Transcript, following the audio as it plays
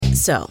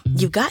So,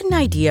 you've got an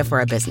idea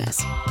for a business,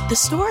 the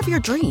store of your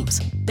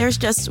dreams. There's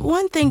just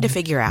one thing to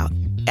figure out: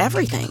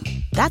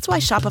 everything. That's why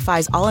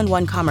Shopify's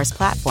all-in-one commerce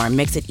platform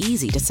makes it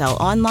easy to sell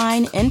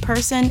online, in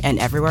person, and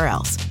everywhere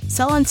else.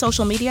 Sell on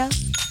social media,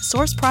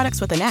 source products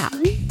with an app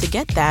to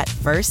get that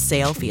first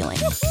sale feeling.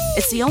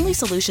 It's the only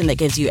solution that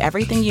gives you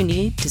everything you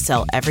need to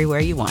sell everywhere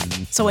you want.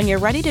 So when you're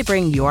ready to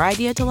bring your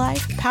idea to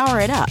life, power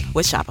it up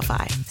with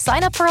Shopify.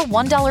 Sign up for a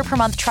 $1 per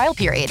month trial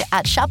period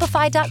at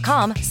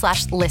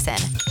shopify.com/listen.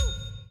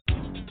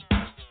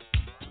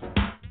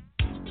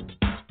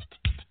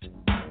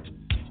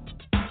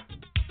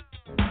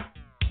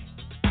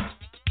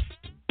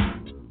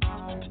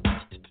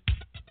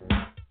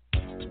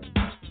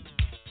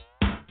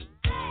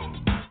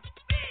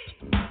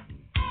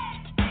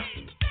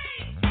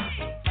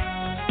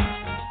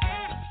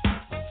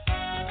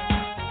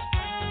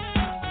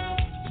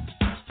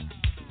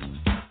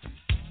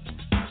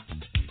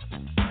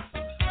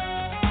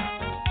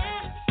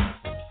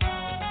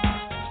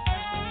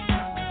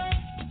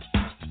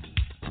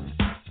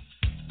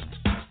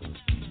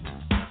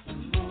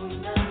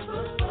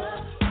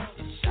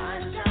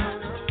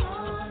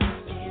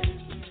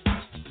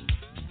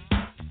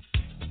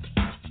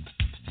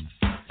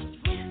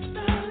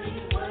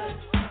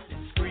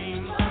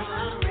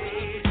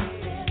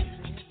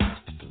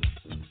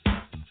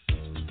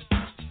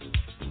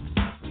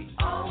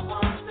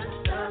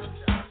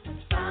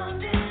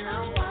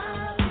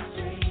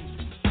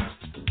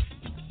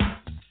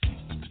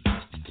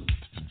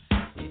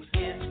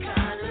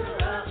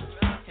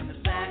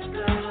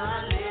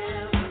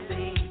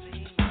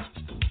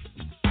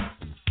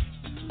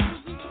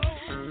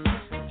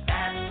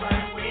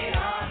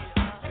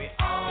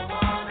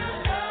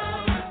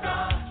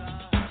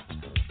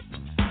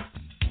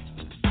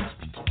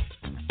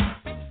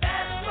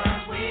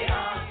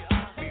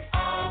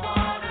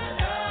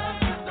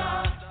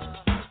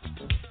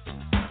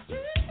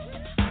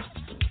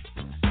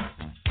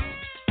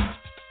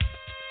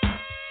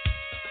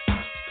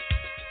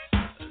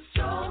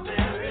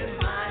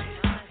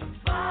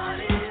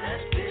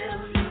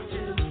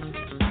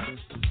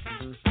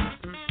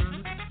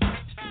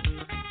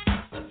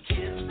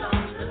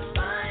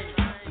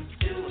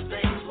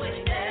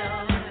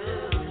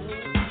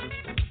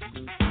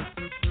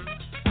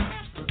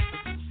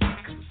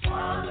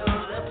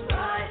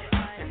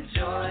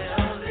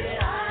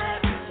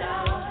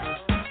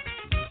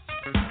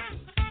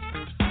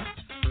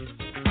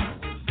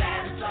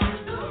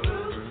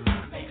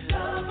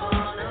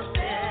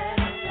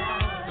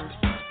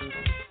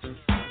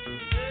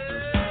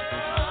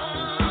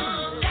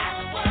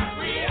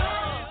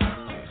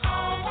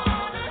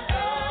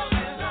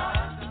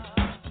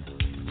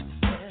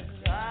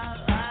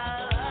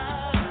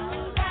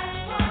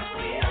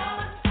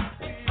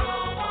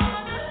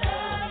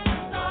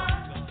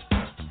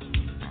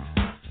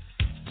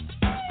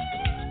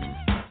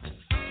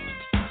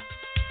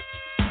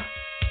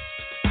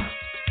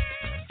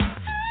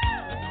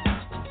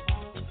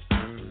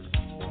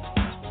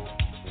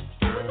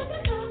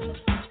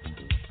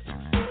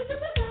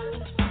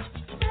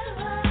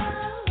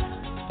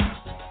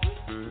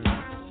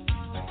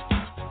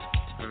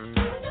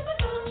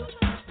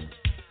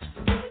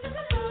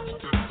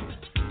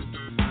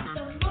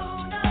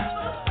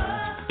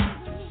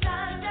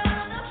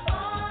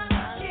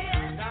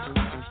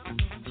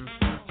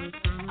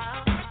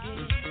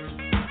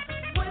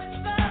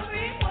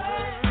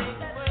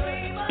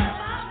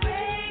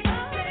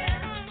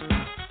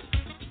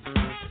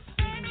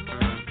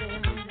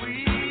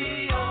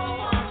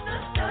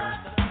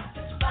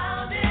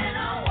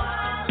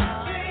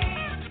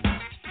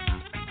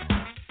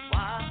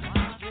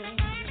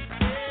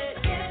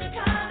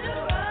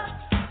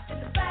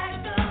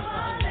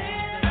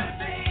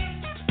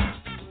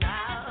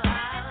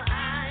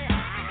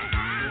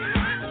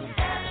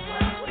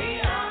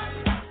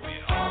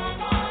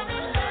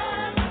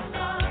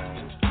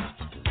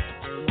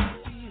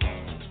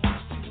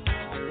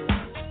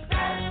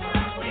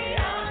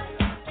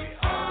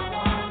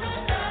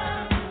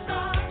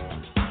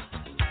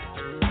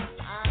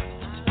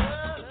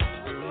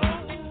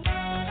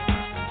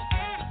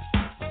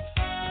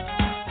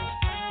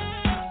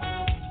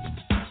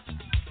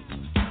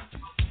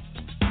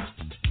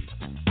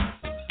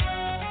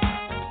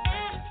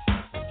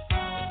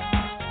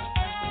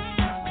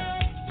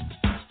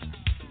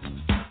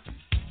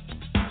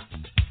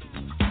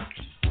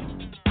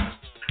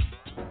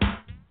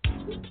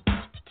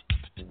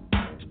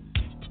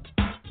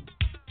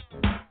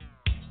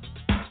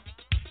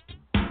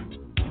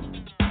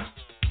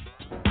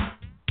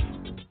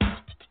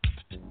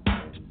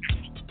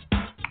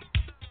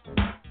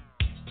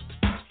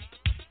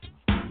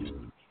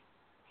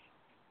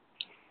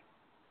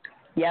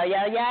 Yo,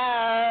 yo,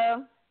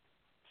 yo.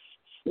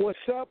 What's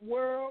up,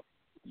 world?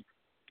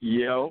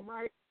 Yo.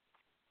 Mike,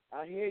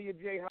 I hear you,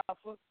 Jay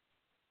Hoffa.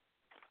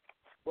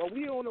 Well,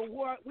 we on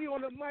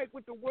the mic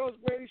with the world's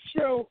greatest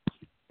show.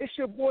 It's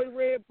your boy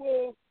Red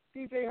Bull,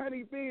 DJ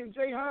Honey B, and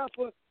Jay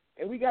Hoffa,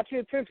 and we got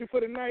your attention for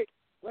the night.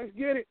 Let's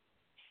get it.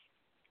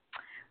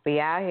 We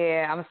out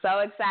here. I'm so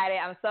excited.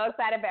 I'm so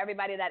excited for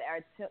everybody that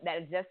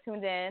is just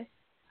tuned in.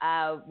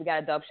 We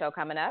got a dope show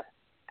coming up,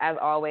 as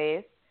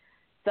always.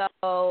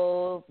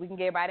 So we can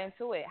get right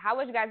into it. How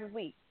was you guys this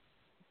week?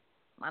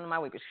 I know my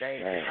week was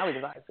straight. My week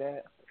was always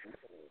good.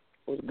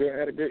 It was good. I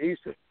had a good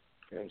Easter.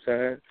 You know what I'm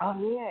saying? Oh,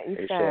 yeah,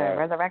 Easter,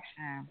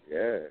 resurrection.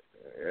 Yeah,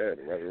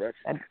 the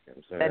resurrection. That, you know what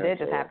I'm saying? That did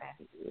just happen.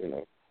 You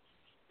know,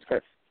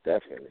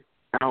 definitely.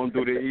 I don't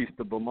do the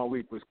Easter, but my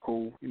week was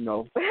cool, you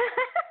know.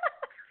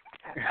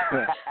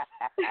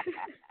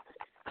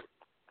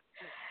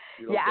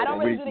 Yeah, I don't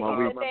really do the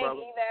Easter thing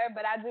either,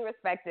 but I do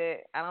respect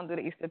it. I don't do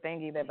the Easter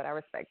thing either, but I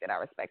respect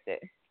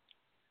it.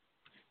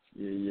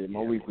 Yeah,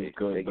 my week was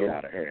good. They get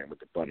out of hand with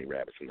the bunny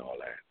rabbits and all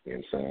that. You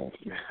know what I'm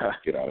saying?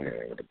 Get out of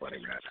hand with the bunny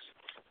rabbits.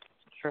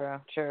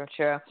 True.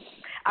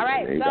 All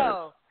right,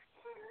 so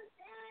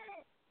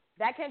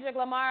that Kendrick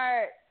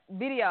Lamar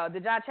video,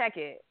 did y'all check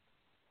it?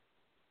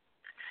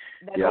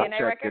 That yeah, DNA I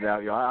checked record? it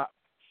out, y'all.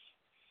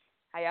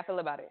 How y'all feel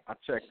about it? I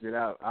checked it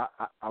out.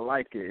 I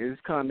like it.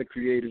 It's kind of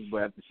creative,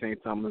 but at the same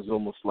time, it's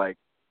almost like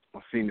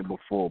I've seen it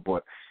before.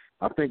 But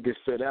I think it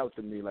stood out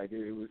to me. Like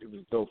it was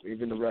dope.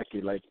 Even the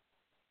record, like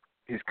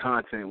his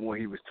content, what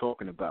he was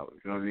talking about.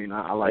 You know what I mean?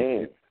 I like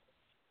it.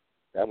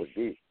 That was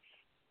deep.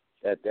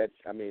 That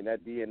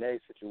DNA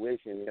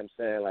situation. You know what I'm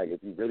saying? Like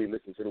if you really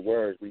listen to the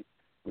words, it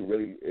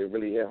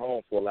really hit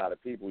home for a lot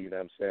of people. You know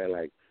what I'm saying?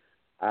 Like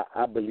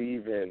I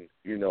believe in,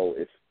 you know,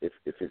 if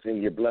it's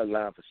in your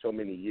bloodline for so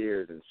many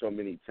years and so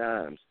many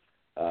times,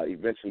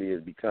 eventually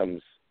it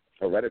becomes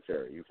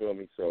hereditary. You feel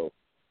me? So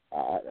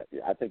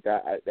I think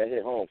that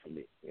hit home for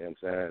me. You know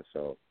what I'm saying?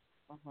 So,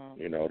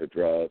 you know, the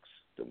drugs,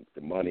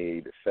 the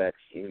money, the sex,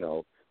 you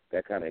know,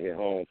 that kind of hit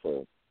home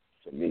for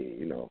me.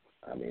 You know,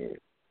 I mean,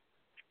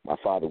 my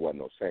father wasn't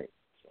no saint,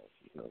 so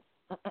you know.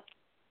 I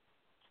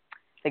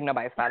think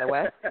nobody's father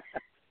was.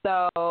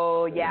 So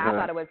yeah, I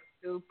thought it was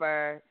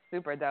super,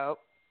 super dope.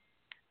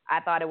 I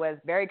thought it was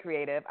very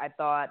creative. I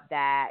thought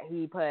that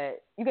you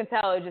can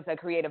tell it was just a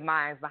creative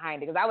minds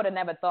behind it, because I would have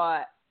never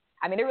thought,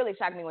 I mean, it really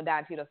shocked me when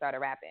Don Cheadle started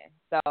rapping.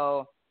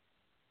 So,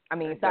 I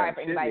mean, sorry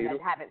for anybody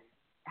that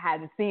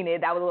hadn't seen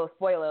it. That was a little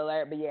spoiler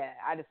alert, but yeah,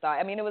 I just thought,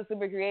 I mean, it was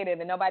super creative,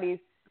 and just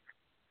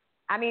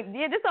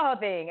the whole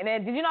thing. And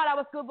then, did you know that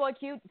was Schoolboy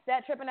Q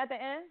set tripping at the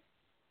end?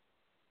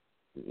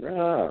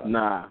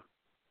 Nah.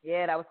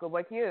 Yeah, that was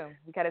Schoolboy Q.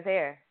 He cut his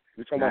hair.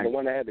 You talking about the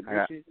one that had the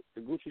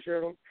Gucci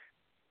shirt on?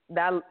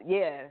 That was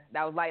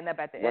lighting up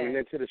at the end. Running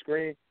into the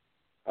screen?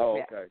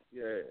 Oh, okay.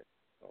 Yeah.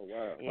 Oh,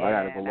 wow. Yeah, I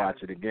gotta go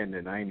watch it again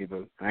then. I ain't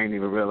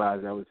even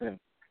realize that was him.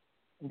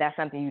 That's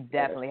something you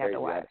definitely have to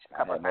watch.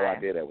 I had no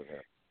idea that was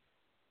him.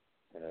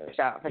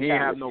 He didn't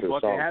have no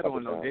bucket hat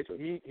on, though, did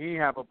he? He didn't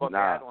have a bucket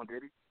hat on,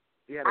 did he?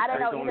 He had I don't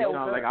know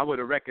either. Like, I would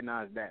have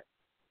recognized that.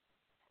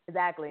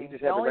 Exactly.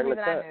 The only reason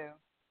I knew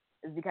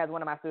is because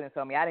one of my students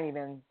told me. I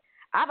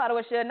thought it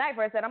was Suge Knight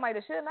for a second. I'm like,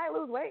 did Suge Knight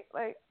lose weight?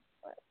 Like,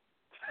 what?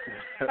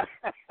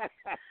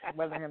 It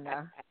wasn't him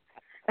now.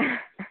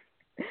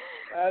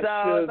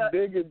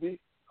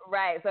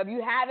 Right. So if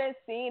you haven't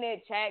seen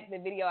it, check the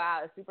video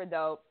out. It's super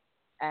dope.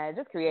 And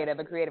just a creative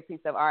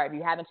piece of art. If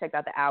you haven't checked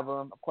out the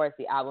album, of course,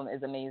 the album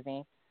is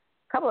amazing.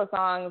 A couple of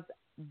songs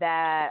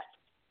that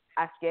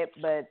I skipped,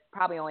 but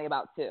probably only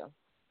about two.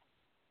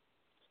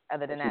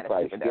 Other than that,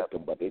 it's super dope.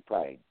 Them, but they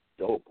probably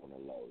dope on the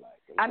low. Like,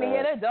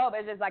 yeah, they're dope.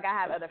 It's just like I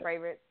have other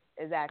favorites.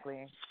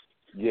 Exactly.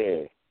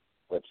 Yeah,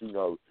 but you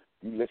know,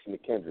 you listen to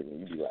Kendrick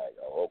and you be like,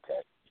 oh,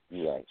 okay.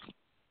 You like,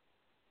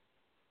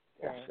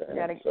 X.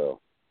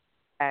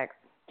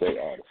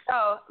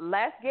 So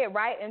let's get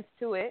right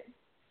into it.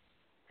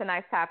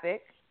 Tonight's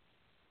topic.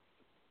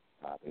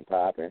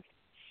 Popping.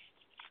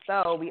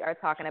 So we are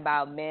talking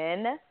about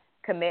men,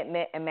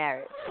 commitment, and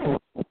marriage.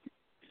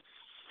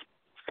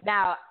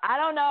 Now, I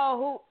don't know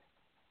who.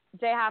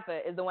 Jay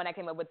Hoffa is the one that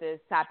came up with this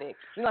topic.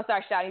 We're gonna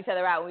start shouting each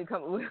other out when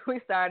we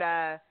start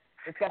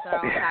discussing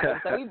our own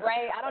topics. So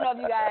I don't know if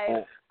you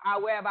guys are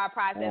aware of our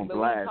process, but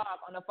we talk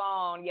on the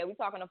phone. Yeah, we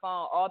talk on the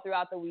phone all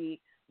throughout the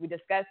week. We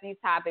discuss these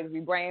topics, we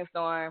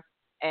brainstorm,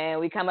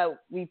 and we come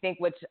up, we think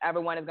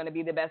whichever one is going to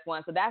be the best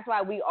one. So that's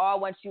why we all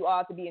want you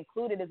all to be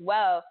included as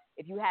well.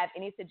 If you have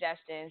any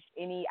suggestions,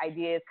 any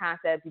ideas,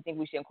 concepts you think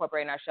we should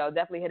incorporate in our show,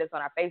 definitely hit us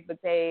on our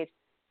Facebook page,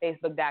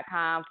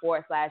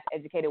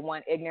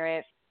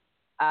 facebook.com/educated1ignorance.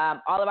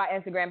 All of our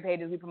Instagram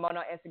pages, we promote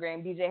on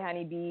Instagram, DJ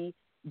Honeybee,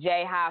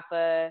 Jay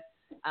Hoffa,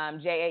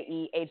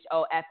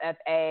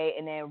 JAEHOFFA,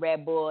 and then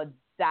Red Bull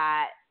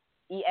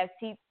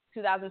EST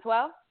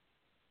 2012.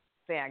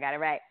 So yeah, I got it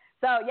right.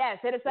 So yes,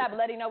 hit us up and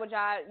let us know what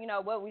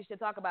y'all, what we should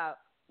talk about.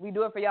 We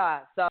do it for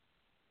y'all. So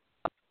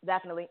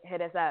definitely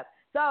hit us up.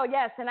 So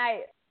yes,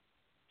 tonight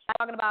I'm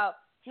talking about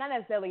not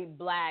necessarily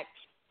black,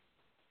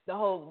 the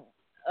whole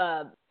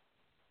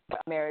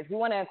marriage. We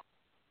want to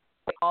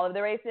include all of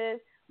the races,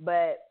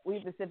 but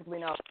we specifically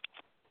know the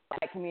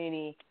black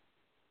community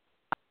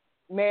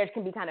marriage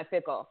can be kind of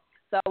fickle.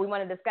 So we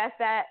want to discuss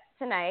that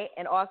tonight,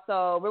 and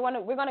also we're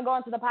going to go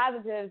into the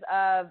positives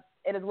of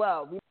it as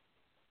well. We're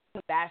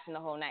bashing the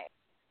whole night.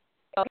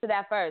 So to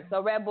that first.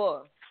 So Red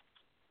Bull,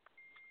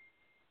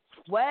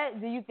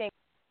 what do you think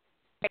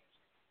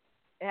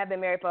have been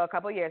married for a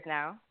couple of years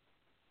now.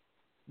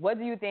 What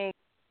do you think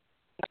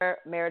your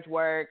marriage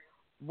work?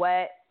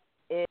 What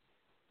is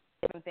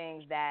some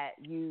things that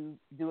you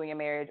do in your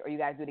marriage or you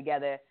guys do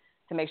together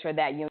to make sure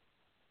that you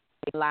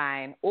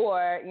line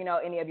or, you know,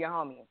 any of your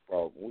homies?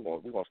 Well,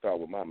 we're gonna start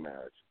with my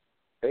marriage.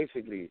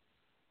 Basically,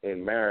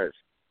 in marriage,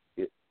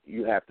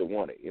 you have to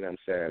want it. You know what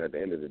I'm saying? At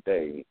the end of the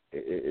day,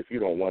 if you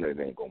don't want it,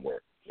 it ain't gonna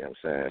work. You know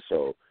what I'm saying?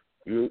 So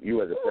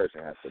you as a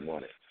person have to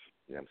want it.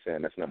 You know what I'm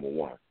saying? That's number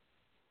one.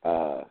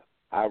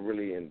 I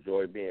really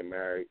enjoy being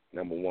married.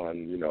 Number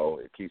one, you know,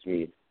 it keeps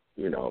me,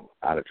 you know,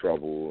 out of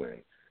trouble,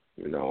 and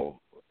you know,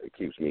 it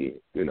keeps me,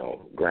 you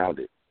know,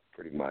 grounded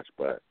pretty much.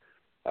 But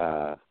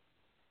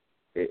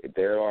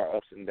there are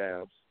ups and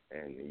downs,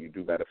 and you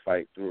do got to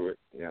fight through it.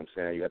 You know what I'm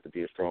saying? You have to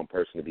be a strong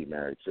person to be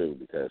married too,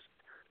 because,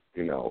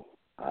 you know,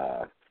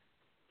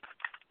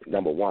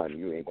 number one,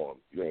 you ain't gonna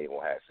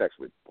have sex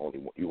with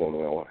you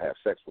gonna have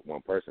sex with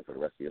one person for the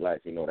rest of your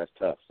life. You know that's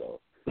tough. So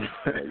you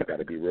know, you got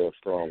to be real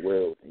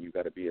strong-willed, and you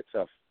got to be a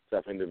tough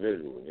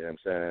individual. You know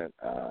what I'm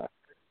saying?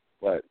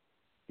 But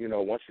you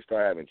know, once you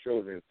start having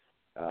children,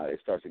 it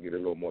starts to get a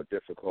little more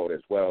difficult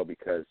as well,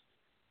 because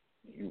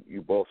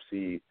you both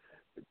see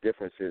the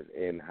differences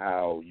in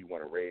how you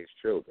want to raise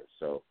children.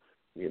 So,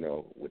 you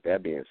know, with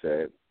that being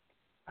said,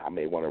 I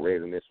may want to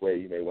raise them this way,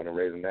 you may want to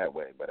raise them that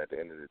way. But at the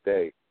end of the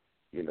day,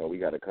 you know, we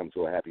got to come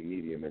to a happy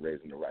medium and raise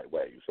them the right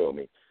way. You feel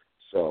me?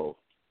 So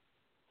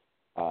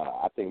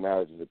I think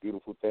marriage is a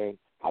beautiful thing.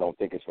 I don't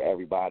think it's for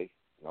everybody.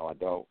 No, I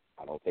don't.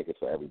 I don't think it's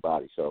for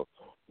everybody. So,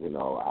 you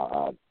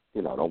know,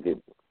 don't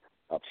get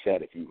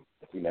upset if you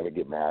never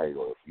get married,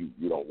 or if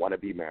you don't want to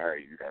be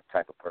married. You're that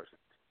type of person.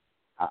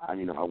 I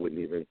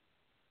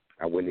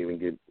wouldn't even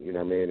get, you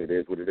know what I mean? It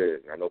is what it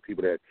is. I know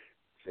people that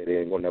say they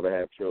ain't going to never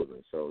have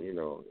children. So, you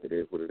know, it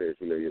is what it is.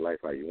 You live your life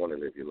how you want to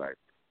live your life.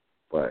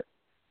 But,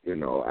 you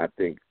know, I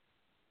think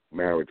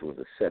marriage was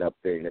a set-up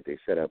thing that they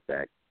set up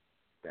back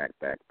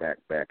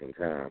in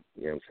time.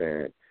 You know what I'm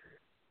saying?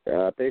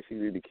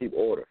 Basically to keep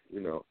order,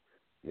 you know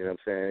what I'm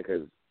saying?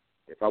 Because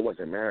if I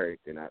wasn't married,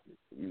 then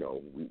we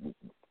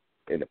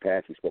in the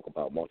past we spoke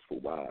about multiple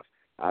wives.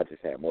 I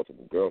just had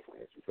multiple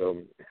girlfriends. You feel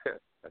me?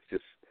 That's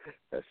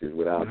just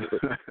what I do.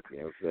 You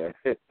know what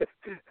I'm saying?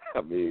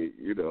 I mean,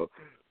 you know.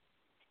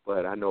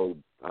 But I know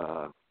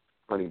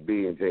Honey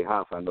B and Jay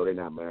Hoff, I know they're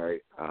not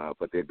married,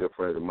 but they're good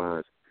friends of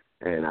mine,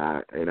 and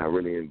I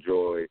really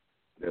enjoy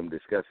them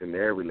discussing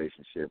their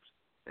relationships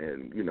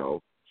and, you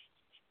know,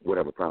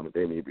 whatever problems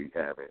they may be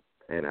having.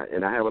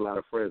 And I have a lot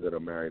of friends that are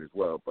married as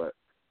well, but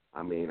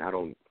I mean, I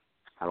don't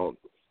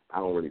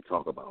really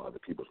talk about other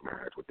people's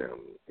marriage with them.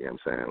 You know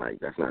what I'm saying? Like,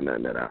 that's not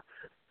nothing that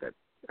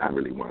I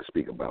really want to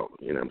speak about.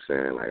 You know what I'm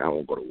saying? Like, I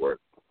don't go to work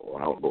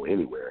or I don't go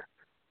anywhere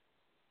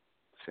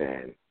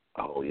saying,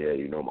 oh yeah,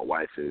 you know, my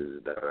wife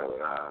is da da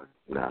da.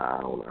 Nah,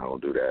 I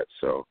don't do that.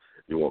 So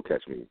you won't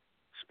catch me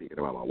speaking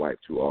about my wife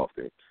too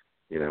often.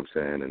 You know what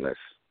I'm saying?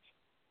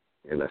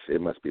 Unless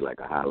it must be like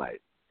a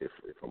highlight if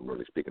I'm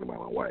really speaking about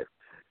my wife.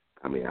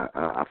 I mean,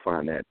 I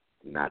find that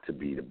not to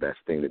be the best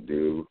thing to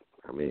do.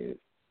 I mean,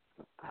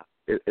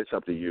 it's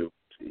up to you,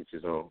 to each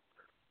his own.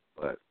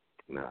 But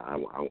I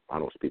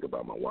don't speak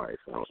about my wife.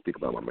 I don't speak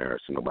about my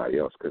marriage to nobody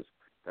else, because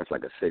that's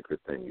like a sacred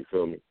thing. You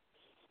feel me?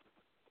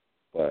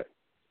 But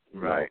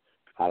right,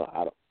 I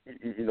don't.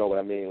 You know what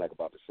I mean? Like,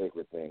 about the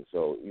sacred thing.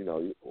 So, you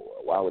know,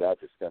 why would I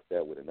discuss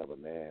that with another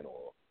man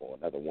or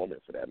another woman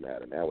for that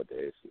matter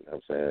nowadays? You know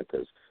what I'm saying?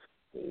 Because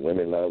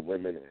women love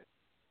women, and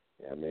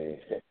you know what I mean,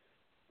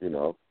 you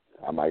know,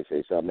 I might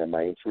say something that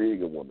might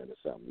intrigue a woman or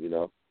something, you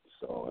know.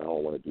 So I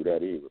don't want to do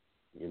that either,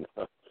 you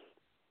know.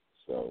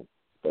 So,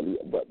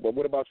 but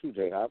what about you,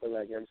 Jay? Like, you know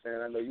what I'm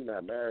saying? I know you're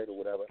not married or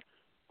whatever,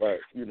 but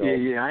you know,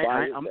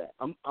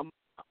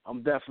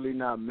 I'm definitely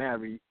not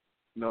married.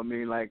 You know what I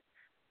mean? Like,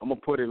 I'm gonna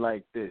put it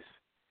like this.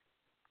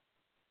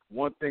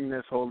 One thing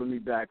that's holding me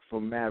back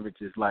from marriage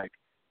is, like,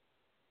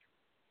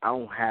 I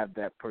don't have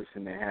that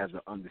person that has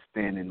an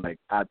understanding like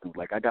I do.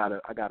 Like, I got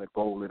a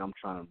goal that I'm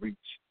trying to reach.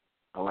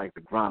 I like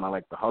the grind. I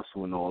like the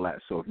hustle and all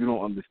that. So if you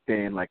don't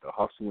understand, like, the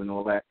hustle and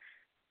all that,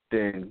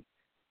 then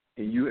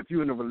if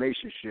you're in a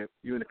relationship,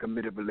 you're in a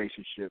committed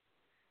relationship,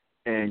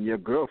 and your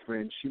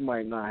girlfriend, she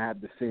might not have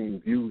the same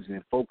views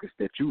and focus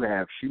that you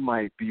have. She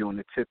might be on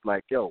the tip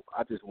like, yo,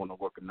 I just want to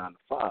work a 9 to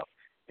 5.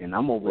 And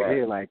I'm over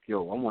here like,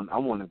 yo, I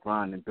want to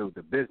grind and build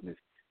a business.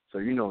 So,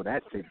 you know,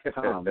 that takes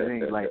time. It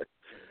ain't like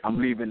I'm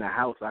leaving the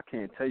house. I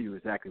can't tell you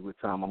exactly what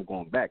time I'm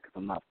going back because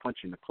I'm not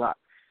punching the clock.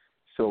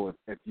 So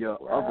if your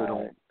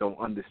other don't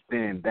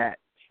understand that,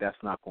 that's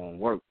not going to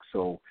work.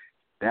 So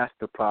that's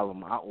the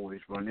problem I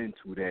always run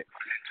into, that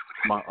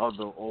my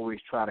other always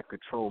try to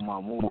control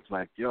my moves.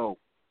 Like, yo,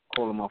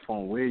 calling my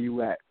phone, where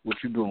you at? What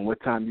you doing?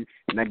 What time you?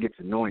 And that gets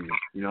annoying.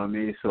 You know what I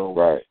mean?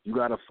 So you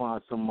got to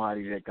find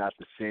somebody that got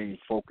the same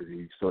focus as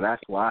you. So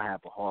that's why I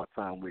have a hard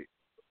time with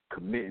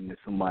committing to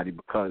somebody,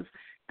 because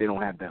they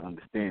don't have that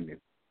understanding.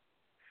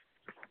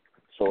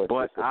 So,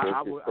 but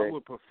I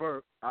would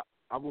prefer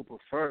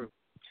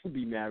to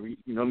be married.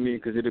 You know what I mean?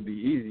 Because it'll be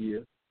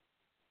easier.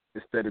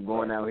 instead of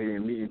going out here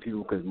and meeting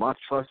people, because my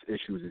trust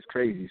issues is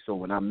crazy. So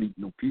when I meet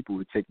new people,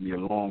 it takes me a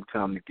long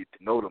time to get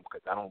to know them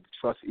because I don't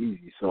trust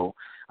easy. So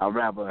I'd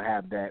rather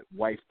have that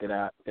wife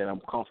that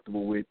I'm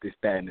comfortable with, this,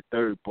 that, and the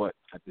third. But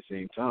at the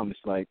same time, it's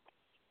like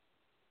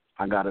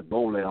I got a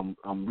goal that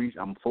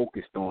I'm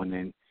focused on,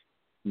 and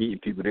meeting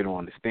people, they don't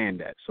understand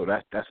that. So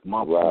that's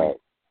my point.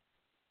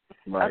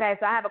 Right. Okay,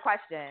 so I have a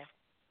question.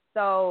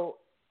 So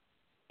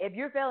if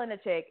you're feeling a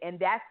chick and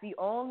that's the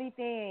only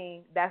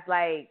thing that's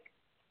like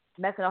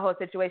messing the whole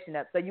situation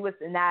up, so you would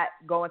not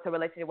go into a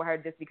relationship with her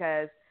just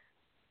because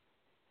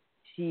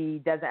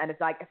she doesn't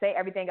understand, like say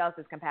everything else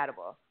is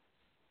compatible,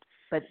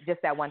 but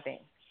just that one thing.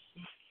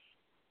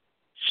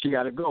 She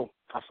got to go.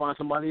 I'll find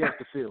somebody else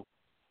to feel.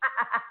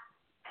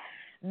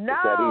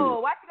 No,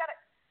 why she got to?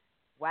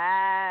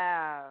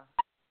 Wow.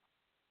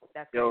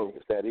 That's crazy. Yo,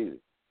 it's that easy.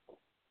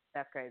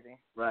 That's crazy.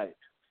 Right.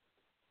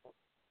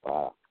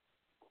 Wow.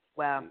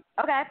 Well,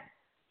 okay.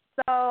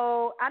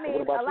 So, I mean,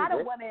 a lot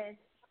of women,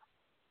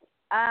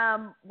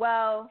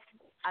 well,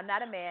 I'm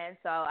not a man,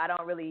 so I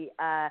don't really,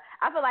 I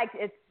feel like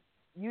it's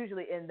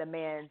usually in the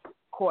man's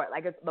court.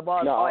 Like the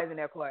ball is always in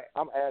their court.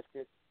 I'm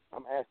asking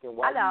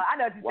why I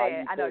know what you're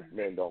saying. I know what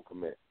men don't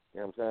commit.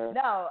 You know what I'm saying?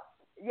 No,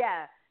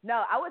 yeah.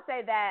 No, I would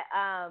say that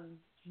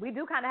we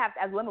do kind of have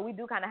to, as women, we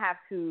do kind of have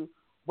to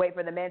wait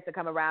for the men to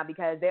come around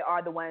because they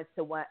are the ones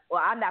to want.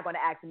 Well, I'm not going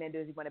to ask the men,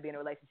 does he want to be in a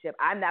relationship?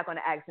 I'm not going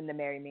to ask him to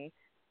marry me.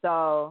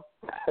 So,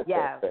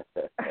 yeah,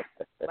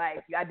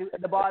 like I do.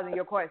 The ball's in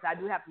your court, so I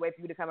do have to wait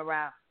for you to come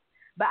around.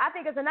 But I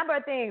think it's a number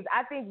of things.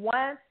 I think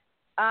one,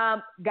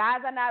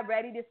 guys are not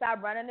ready to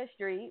stop running the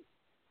streets,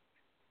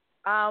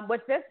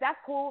 which that's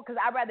cool because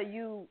I'd rather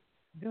you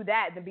do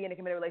that than be in a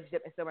committed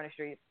relationship and still run the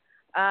streets.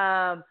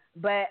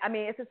 But I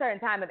mean, it's a certain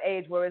time of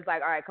age where it's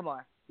like, all right, come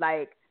on,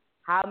 like.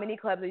 How many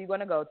clubs are you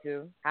going to go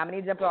to? How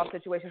many jump off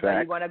situations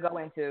are you going to go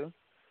into?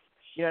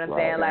 You know what I'm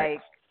saying?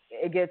 Like,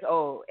 it gets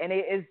old. And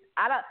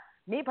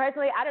me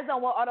personally, I just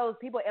don't want all those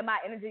people in my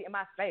energy, in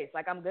my space.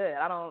 Like, I'm good.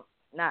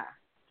 Nah.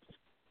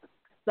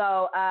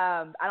 So,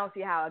 I don't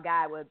see how a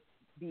guy would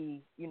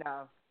be,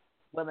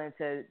 willing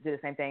to do the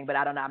same thing, but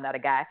I don't know. I'm not a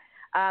guy.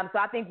 So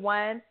I think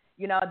one,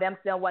 them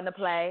still wanting to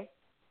play.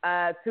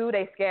 Two,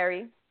 they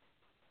scary.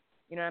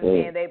 You know what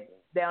I'm saying?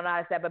 They don't know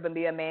how to step up and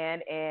be a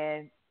man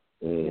and,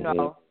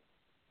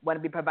 want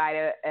to be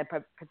provider and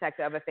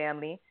protector of a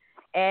family.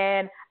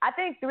 And I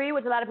think three,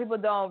 which a lot of people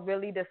don't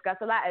really discuss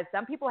a lot, is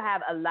some people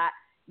have a lot.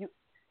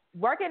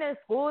 Working in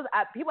schools,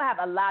 people have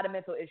a lot of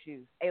mental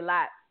issues, a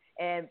lot,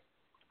 and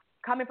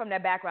coming from their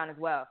background as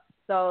well.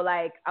 So,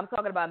 like, I'm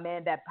talking about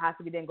men that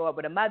possibly didn't grow up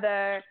with a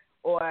mother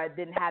or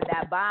didn't have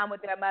that bond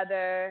with their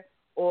mother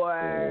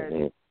or,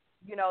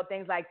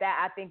 things like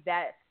that. I think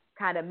that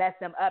kind of messed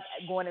them up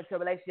going into a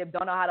relationship,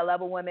 don't know how to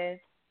love a woman.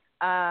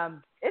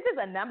 It's just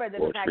a number of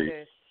different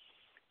factors.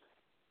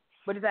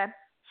 What is that?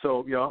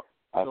 So,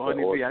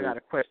 Honeybee, I got a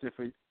question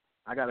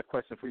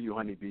for you.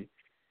 Honeybee.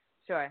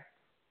 Sure.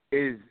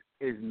 Is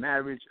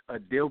marriage a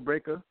deal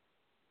breaker?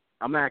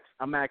 I'm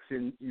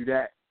asking you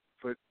that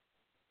for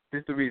this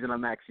is the reason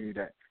I'm asking you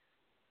that.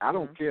 I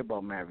don't care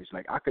about marriage.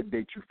 Like, I could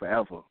date you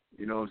forever.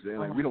 You know what I'm saying?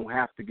 Like, we don't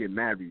have to get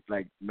married.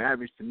 Like,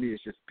 marriage to me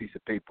is just a piece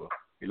of paper.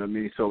 You know what I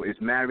mean? So, is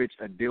marriage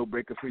a deal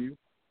breaker for you?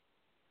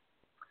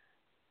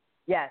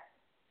 Yes.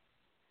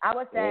 I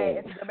would say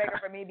it's a deal breaker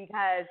for me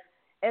because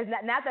it's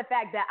not the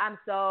fact that I'm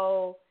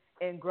so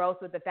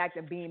engrossed with the fact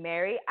of being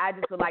married. I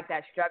just would like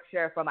that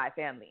structure for my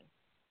family.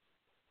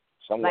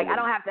 I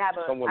don't have to have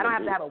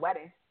a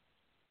wedding.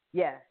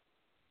 Yeah.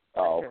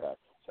 Oh, okay.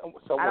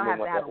 I don't have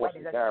to have a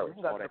wedding.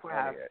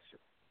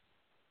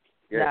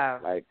 Yeah,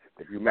 no. Like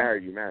if you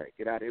marry, you marry.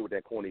 Get out of here with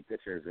that corny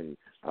pictures and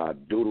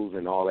doodles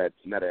and all that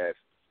meta-ass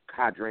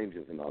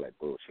hydrangeas and all that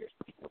bullshit.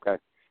 Okay.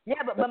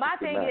 Yeah, but my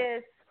thing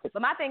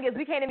is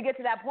we can't even get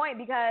to that point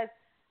because.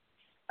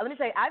 Let me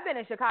say, I've been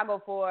in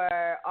Chicago for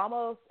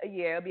almost a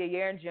year. It'll be a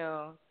year in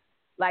June.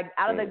 Like,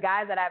 out of the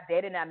guys that I've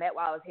dated and I met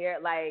while I was here,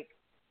 like,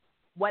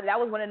 that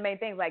was one of the main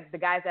things. Like, the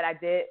guys that I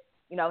did,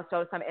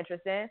 show some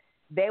interest in,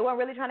 they weren't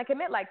really trying to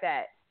commit like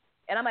that.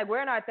 And I'm like,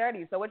 we're in our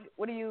 30s, so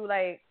what do you,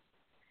 like,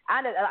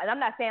 and I'm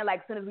not saying, like,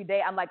 as soon as we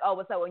date, I'm like, oh,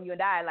 what's up when you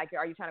and I, like,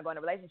 are you trying to go in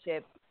a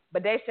relationship?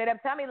 But they straight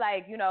up tell me,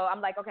 like,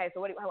 I'm like, okay,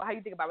 so how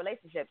you think about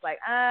relationships? Like,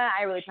 I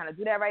ain't really trying to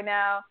do that right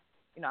now.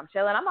 I'm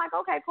chilling. I'm like,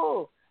 okay,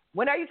 cool.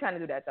 When are you trying to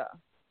do that, though?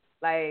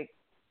 Like,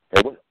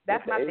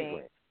 that's my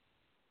thing.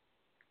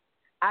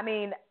 I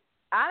mean,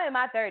 I'm in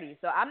my 30s,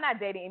 so I'm not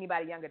dating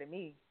anybody younger than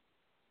me.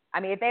 I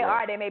mean, if they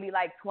are, they may be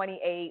like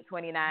 28,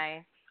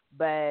 29,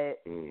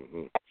 but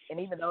and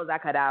even those I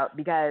cut out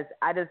because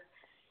I'm just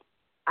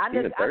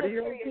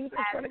curious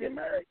as to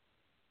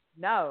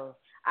no,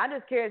 I'm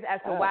just curious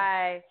as to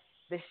why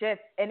the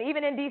shift. And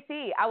even in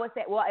DC, I would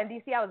say, well, in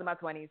DC I was in my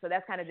 20s, so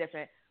that's kind of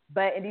different.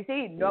 But in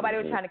DC, nobody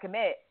was trying to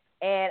commit,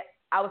 and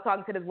I was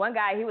talking to this one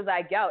guy. He was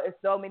like, yo, it's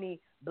so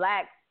many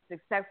black,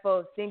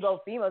 successful,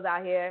 single females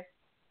out here.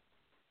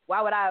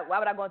 Why would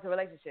I go into a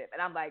relationship?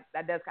 And I'm like,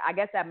 I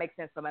guess that makes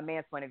sense from a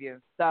man's point of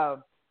view.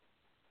 So,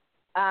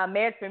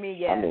 marriage for me,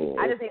 yeah.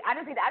 I just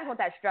want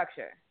that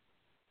structure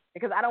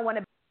because I don't want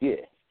to.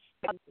 Yeah.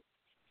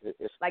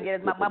 Like,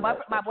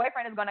 my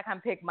boyfriend is going to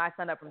come pick my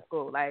son up from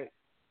school. Like,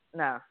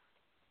 no.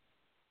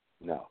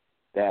 No.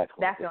 That's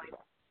the only.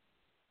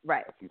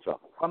 Right. That's you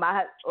talking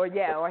about. Or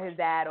his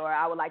dad, or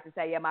I would like to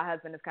say, yeah, my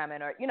husband is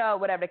coming, or,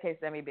 whatever the case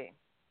may be.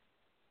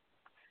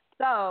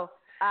 So,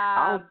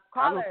 I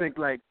don't think,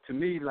 to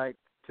me,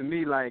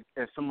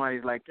 if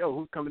somebody's like, yo,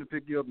 who's coming to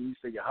pick you up, and you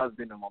say your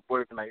husband or my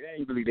boyfriend, like, that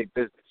ain't really their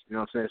business. You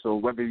know what I'm saying? So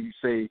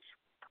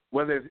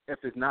if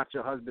it's not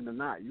your husband or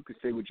not, you can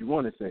say what you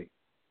want to say.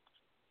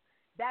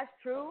 That's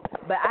true,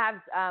 but I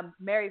have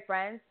married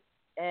friends,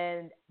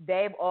 and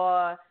I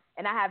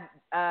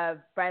have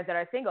friends that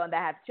are single and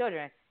that have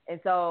children. And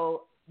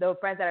so the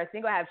friends that are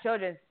single have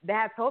children, they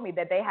have told me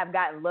that they have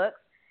gotten looks,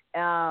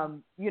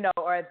 or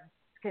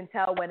can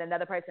tell when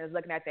another person is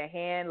looking at their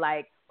hand,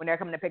 like when they're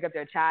coming to pick up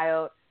their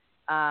child.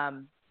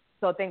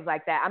 So things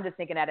like that. I'm just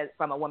thinking at it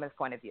from a woman's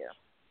point of view.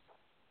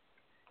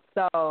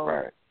 So,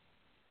 right.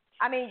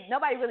 I mean,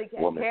 nobody really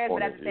cares,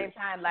 but at the same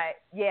time,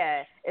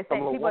 it's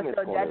saying people are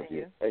still judging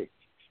you. Hey.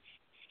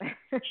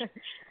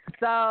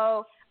 So,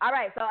 all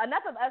right. So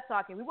enough of us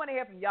talking. We want to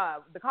hear from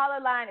y'all. The caller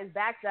line is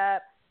backed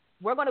up.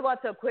 We're going to go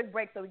into a quick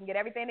break so we can get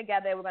everything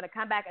together. We're going to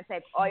come back and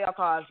take all your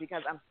calls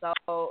because I'm so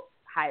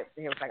hyped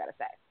to hear what I got to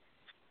say.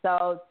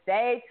 So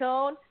stay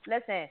tuned.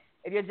 Listen,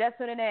 if you're just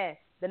tuning in,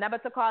 the number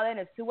to call in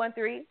is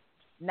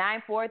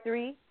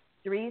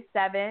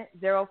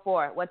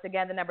 213-943-3704. Once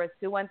again, the number is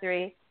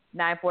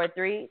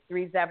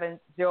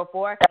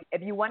 213-943-3704.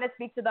 If you want to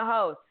speak to the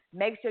host,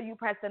 make sure you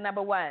press the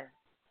number 1.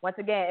 Once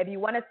again, if you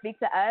want to speak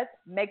to us,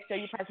 make sure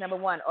you press number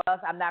 1, or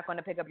else I'm not going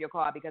to pick up your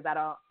call because I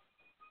don't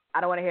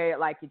want to hear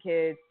like your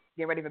kids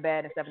getting ready for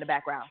bed and stuff in the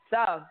background.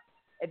 So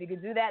if you can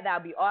do that, that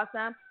would be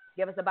awesome.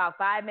 Give us about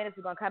 5 minutes.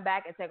 We're going to come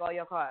back and take all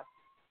your calls.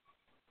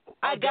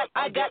 I got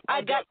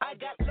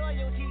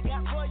loyalty,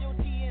 got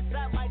royalty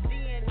inside my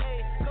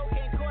DNA.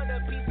 Cocaine quarter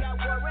piece, got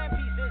war and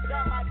peace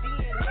inside my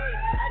DNA.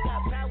 I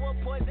got power,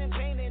 poison,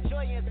 pain, and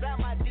joy inside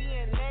my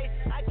DNA.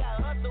 I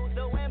got hustle,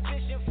 though,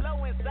 ambition,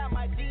 flow inside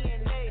my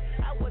DNA.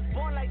 I was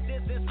born like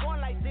this, and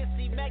born like this,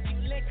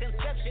 immaculate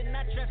conception.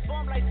 I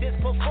transform like this,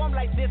 perform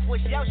like this,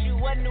 wish out you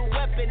a new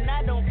weapon.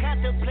 I don't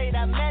contemplate,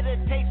 I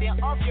meditate, then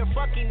off your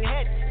fucking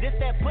head. This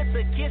that puts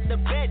a kiss to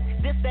bed.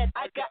 This that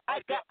I got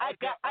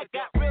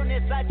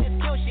realness. I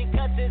just kill shit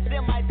 'cause it's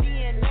in my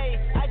DNA.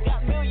 I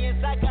got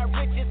millions, I got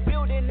riches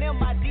building in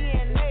my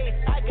DNA.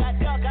 I got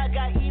dark, I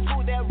got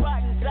evil that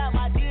rot inside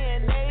my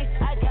DNA.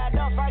 I got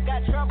off, I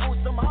got trouble,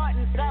 some heart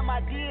inside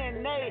my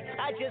DNA.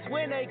 I just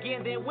win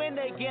again, then win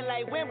again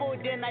like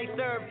Wimbledon I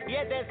serve.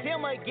 Yeah, that's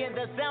him again,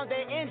 the sound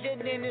that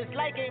engine in is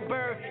like a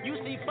bird. You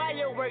see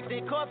fireworks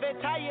and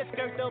Corvette tires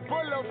skirt the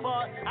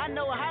boulevard. I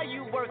know how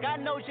you work, I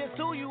know just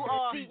who you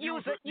are. See,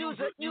 use a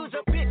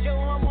bitch, your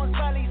hormones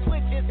probably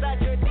switch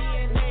inside your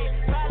DNA.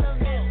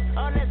 Problem is,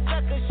 all that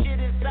sucker shit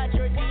inside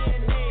your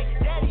DNA.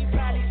 Daddy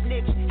probably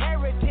snitched,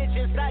 heritage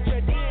inside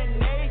your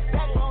DNA.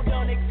 Backbone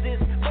don't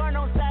exist, born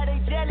on side a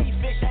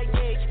jellyfish I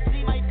gauge.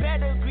 See my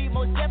pedigree,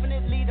 most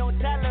definitely don't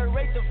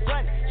tolerate the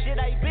front. Shit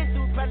I been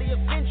through probably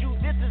offend you,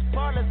 this is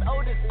Paula's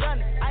oldest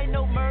son. I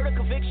know murder,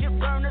 conviction,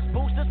 burners,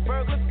 boosters,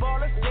 burglars,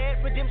 ballers,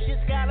 dead, redemption,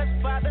 scholars,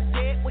 fathers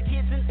dead. With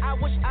kids and I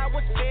wish I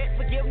was fed.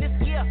 Forgiveness,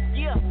 yeah.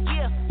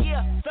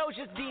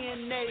 Soldier's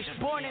DNA,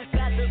 born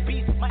inside the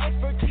beast. My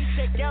expertise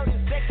checked out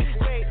in second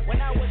grade.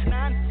 When I was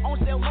 9, on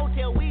sale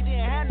motel, we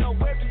didn't have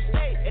nowhere to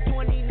stay. At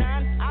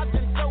 29, I've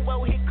done so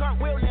well, hit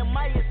cartwheel in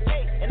my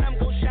estate. And I'm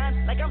gon'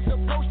 shine like I'm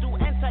supposed to,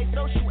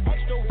 antisocial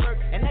extrovert.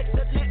 And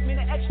excellent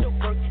meaning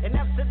extrovert. And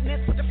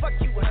absentness, what the fuck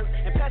you heard?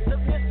 And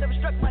passiveness never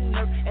struck my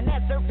nerve. And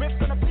that's a riff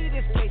gonna plead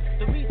this case.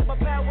 The reason my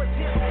power's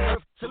here on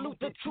earth. Salute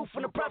the truth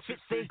from the prophet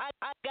say.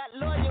 I got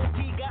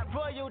loyalty, got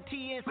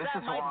royalty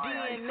inside my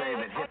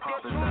DNA.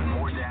 Hip-hop has done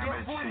more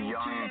damage to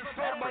young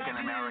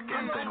African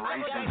Americans than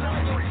racism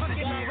in recent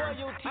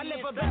years. I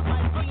never bet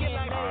my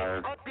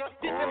DNA.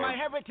 This is my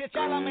heritage,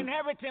 all I'm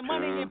inheriting.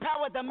 Money and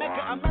power, the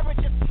maker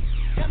emeritus.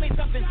 Tell me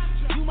something,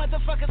 you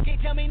motherfuckers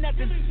can't tell me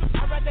nothing.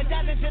 I'd rather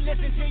die than to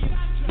listen to you.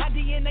 My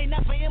DNA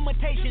not for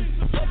imitation,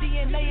 your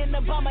DNA an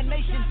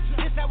abomination.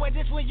 This how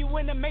this when you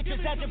in the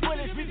matrix, dodging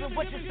bullets, reaping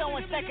what you're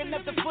sowing, stacking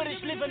up the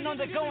footage, living on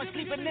the go and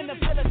sleeping in the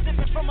villa,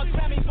 sipping from a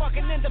Grammy,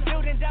 walking in the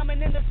building,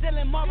 diamond in the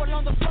ceiling, marble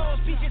on the floor,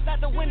 speeches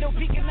out the window,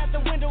 peeking out the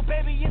window,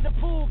 baby in the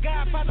pool,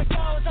 Godfather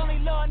goes,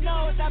 only Lord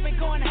knows. I've been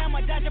going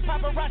hammer, dodging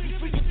paparazzi,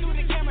 freaking through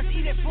the cameras,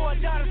 eating 4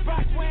 daughters,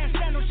 Brock wearing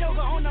sandals,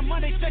 yoga on a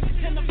Monday, stretching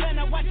to the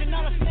November, watching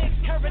all the snakes.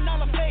 Curving all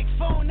the fake,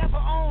 phone never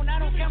own.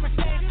 I don't got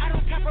mistakes, I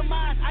don't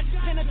compromise. I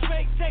just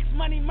penetrate, sex,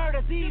 money,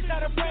 murder. These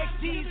are the breaks,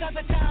 these are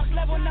the times.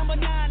 Level number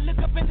 9, look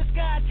up in the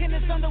sky.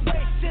 Tennis on the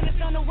way, tennis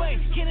on the way,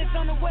 tennis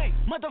on the way.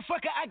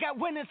 Motherfucker, I got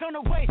winners on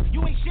the way.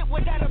 You ain't shit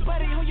without a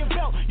buddy on your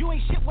belt. You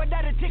ain't shit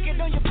without a ticket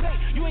on your plate.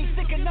 You ain't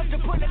sick enough to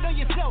put it on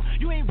yourself.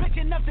 You ain't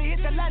rich enough to hit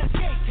the ladder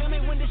skate. Tell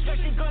me when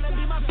destruction gonna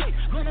be my fate.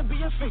 Gonna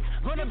be a fate,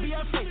 gonna be a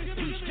fate.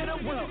 Peace to the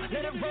world,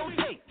 let it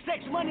rotate.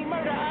 Sex, money,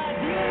 murder,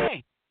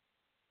 DNA.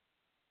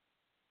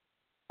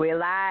 We're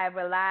live.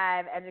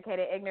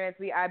 Educated Ignorance.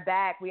 We are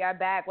back.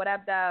 What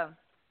up, though?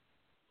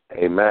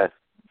 Amen.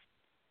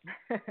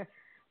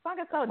 Song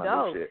is so My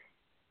dope. new shit.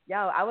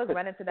 Yo, I was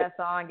running to that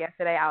song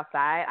yesterday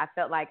outside. I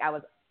felt like I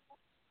was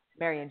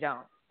Marion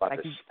Jones. About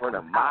Like to sprint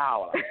a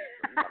mile. You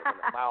gotta run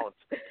a mile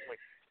in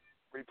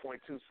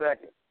 3.2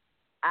 seconds.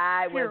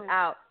 I was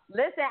out.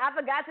 Listen, I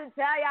forgot to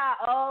tell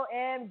y'all,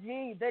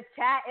 OMG, the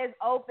chat is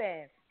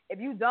open. If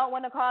you don't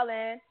want to call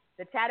in,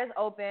 the chat is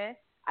open.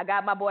 I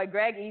got my boy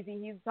Greg Easy.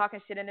 He's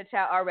talking shit in the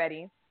chat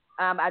already.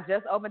 I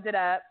just opened it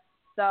up.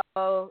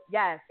 So,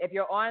 yes, if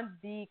you're on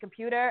the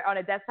computer, on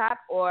a desktop,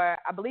 or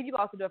I believe you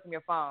can also do it from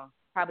your phone.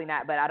 Probably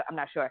not, but I'm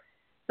not sure.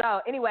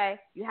 So, anyway,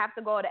 you have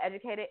to go to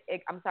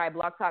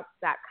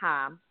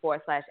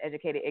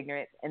blogtalk.com/educated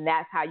ignorance, and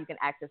that's how you can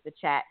access the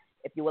chat.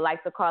 If you would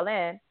like to call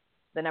in,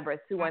 the number is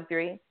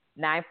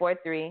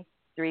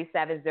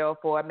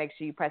 213-943-3704. Make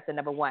sure you press the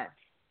number 1.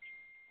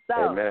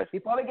 So, Amen.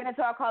 Before we get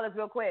into our callers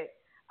real quick,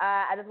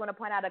 I just want to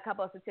point out a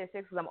couple of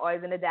statistics because I'm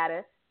always in the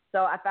data.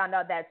 So I found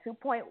out that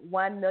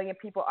 2.1 million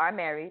people are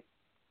married.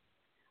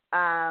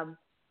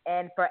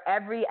 And for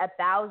every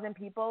 1,000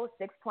 people,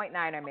 6.9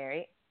 are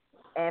married.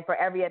 And for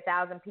every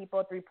 1,000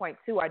 people,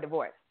 3.2 are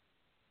divorced.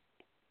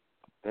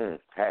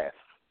 Half.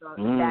 So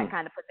that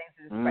kind of puts things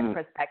in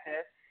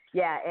perspective.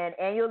 Yeah, and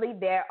annually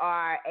there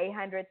are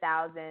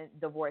 800,000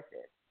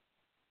 divorces.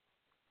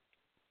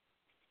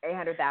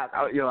 800,000.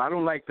 I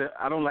don't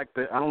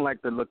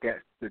like to look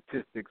at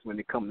statistics when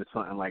it comes to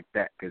something like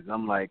that, because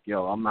I'm like,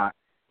 I'm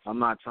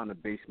not trying to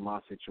base my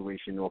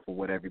situation off of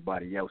what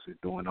everybody else is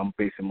doing. I'm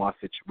basing my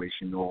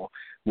situation on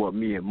what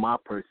me and my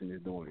person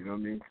is doing. You know what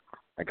I mean?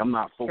 Like, I'm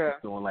not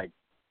focused on like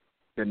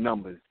the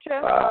numbers.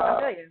 True. I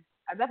feel you.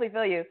 I definitely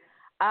feel you.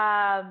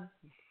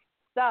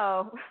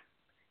 So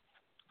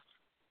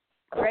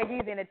Greg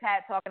Easy in the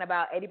chat talking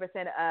about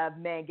 80% of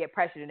men get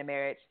pressured into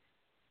marriage.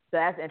 So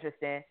that's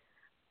interesting.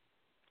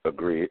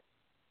 Agreed.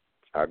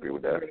 I agree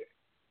with that.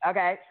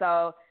 Okay,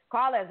 so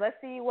callers, let's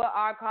see what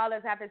our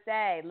callers have to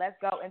say. Let's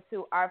go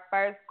into our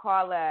first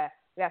caller.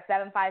 We have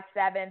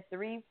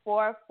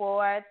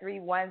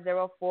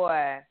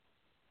 757-344-3104.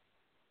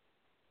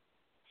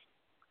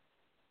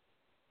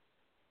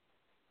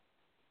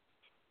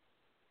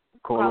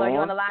 Caller, you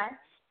on the line?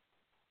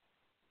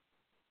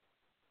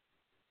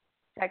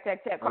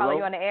 Check. Caller, Hello?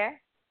 you on the air?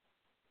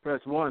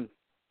 Press 1.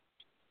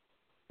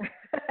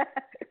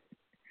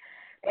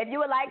 If you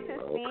would like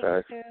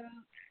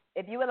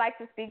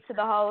to speak to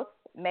the host,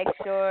 make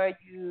sure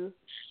you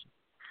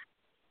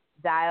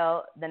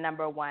dial the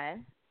number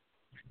 1.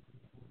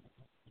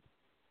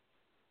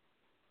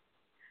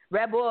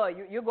 Red Bull,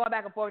 you're going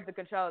back and forth with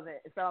the controls, and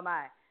so am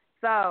I.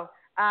 So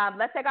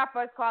let's take our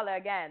first caller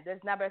again.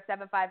 This number is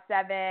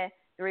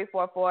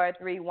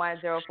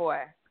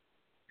 757-344-3104.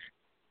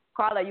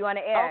 Caller, you on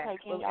the air?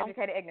 Okay,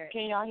 Educated Ignorance.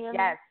 Can y'all hear me?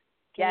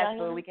 Yes,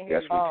 boo, we can hear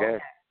you. Yes, we can.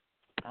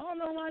 I don't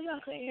know why y'all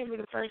couldn't hear me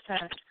the first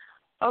time.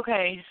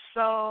 Okay,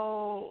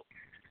 so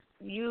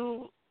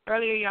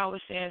earlier y'all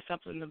was saying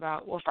something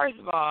about, well, first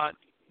of all,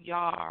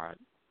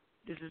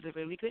 this is a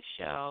really good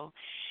show,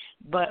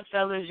 but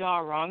fellas,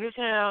 y'all wrong as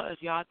hell if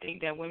y'all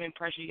think that women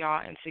pressure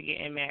y'all into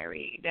getting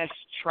married. That's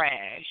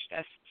trash.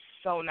 That's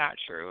so not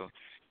true.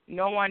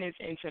 No one is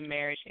into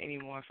marriage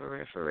anymore,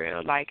 for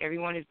real. Like,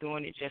 everyone is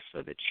doing it just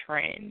for the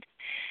trend.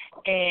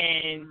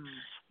 And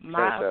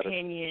my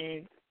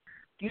opinion,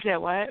 you said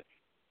what?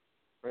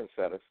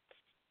 Trendsetters.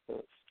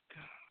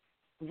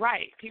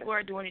 Right. People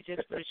are doing it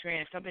just for the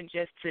trend, something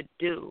just to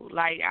do.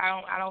 Like,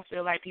 I don't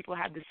feel like people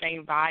have the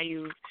same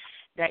values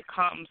that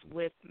comes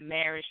with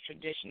marriage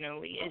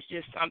traditionally. It's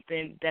just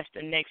something that's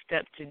the next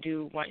step to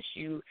do once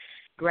you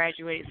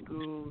graduate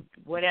school,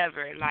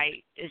 whatever.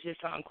 Like, it's just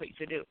something quick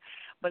to do.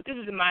 But this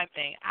is my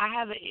thing. I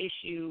have an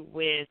issue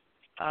with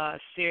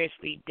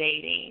seriously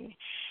dating.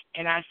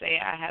 And I say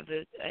I have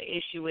an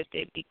issue with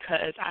it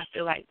because I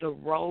feel like the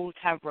roles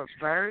have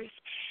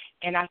reversed.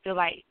 And I feel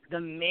like the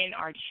men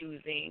are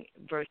choosing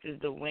versus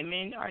the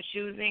women are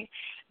choosing,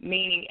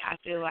 meaning I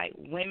feel like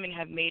women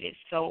have made it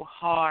so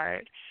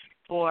hard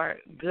for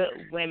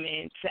good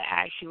women to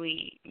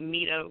actually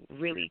meet a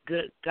really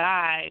good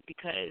guy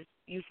because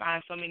you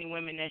find so many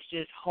women that's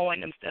just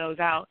hoeing themselves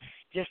out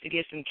just to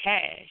get some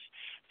cash.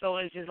 So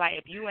it's just like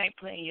if you ain't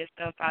putting your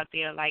stuff out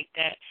there like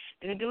that,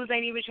 then the dudes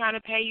ain't even trying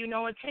to pay you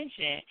no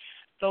attention.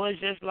 So it's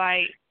just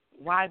like,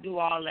 why do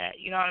all that?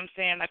 You know what I'm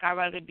saying? Like, I'd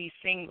rather be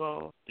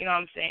single, you know what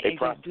I'm saying, and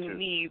just do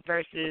me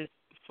versus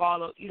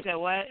follow. You said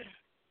what?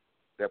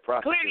 They're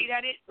prostitutes.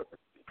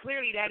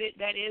 Clearly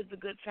that is the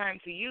good term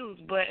to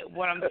use, but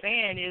what I'm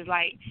saying is,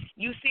 like,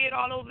 you see it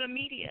all over the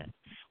media.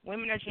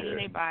 Women are changing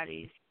their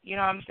bodies, you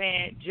know what I'm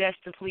saying,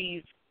 just to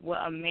please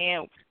what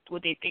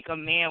they think a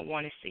man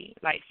want to see,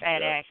 like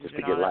fat asses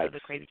and all that other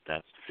crazy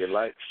stuff.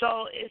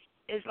 So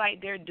it's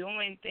like they're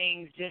doing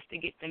things just to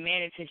get the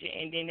man attention,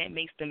 and then that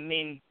makes the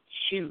men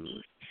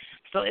choose.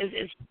 So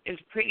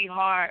it's pretty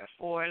hard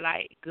for,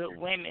 like, good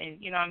women,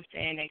 you know what I'm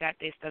saying, they got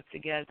their stuff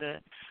together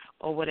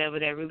or whatever,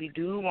 that really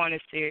do want a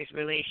serious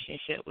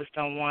relationship with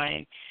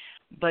someone.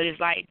 But it's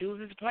like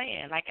dudes is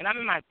playing. Like, and I'm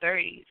in my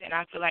 30s, and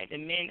I feel like the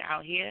men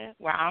out here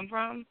where I'm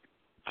from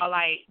are,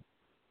 like,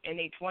 in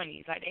their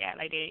 20s. Like, they act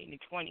like they're in their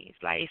 20s.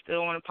 Like, they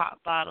still want to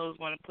pop bottles,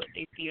 want to put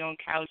their feet on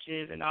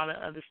couches and all the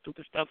other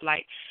stupid stuff.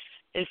 Like,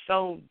 it's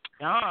so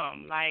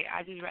dumb. Like,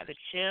 I just rather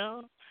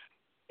chill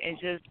and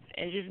just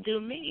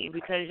do me,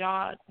 because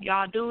y'all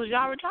dudes,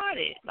 y'all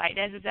retarded. Like,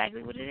 that's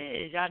exactly what it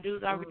is. Y'all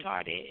dudes are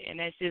retarded, and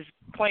that's just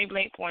point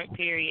blank, point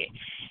period.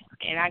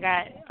 And I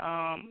got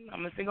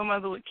I'm a single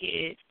mother with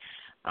kids.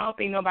 I don't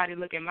think nobody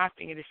look at my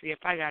finger to see if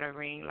I got a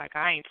ring. Like,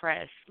 I ain't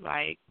pressed.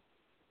 Like,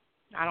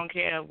 I don't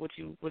care what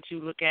you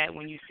look at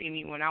when you see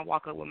me when I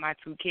walk up with my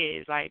 2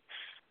 kids. Like,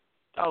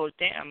 oh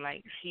damn,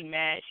 like she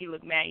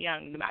look mad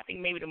young. I think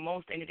maybe the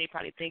most thing that they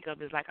probably think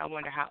of is like, I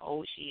wonder how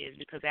old she is,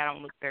 because I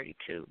don't look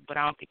 32. But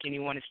I don't think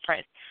anyone is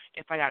pressed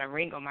if I got a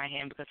ring on my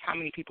hand, because how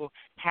many people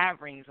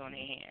have rings on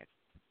their hands?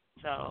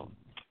 So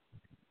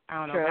I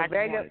don't know. True. I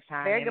Very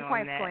good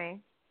point,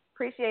 Queen.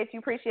 Appreciate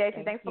you.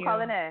 Thanks for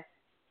calling in.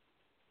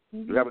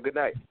 You have a good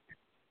night.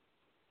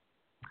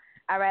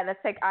 All right,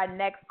 let's take our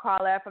next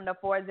caller from the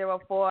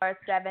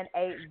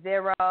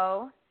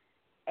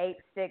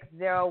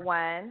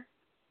 404-780-8601.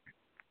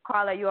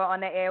 Caller, you are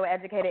on the air with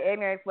Educated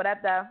Ignorance. What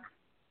up, though?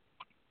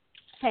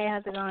 Hey,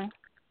 how's it going?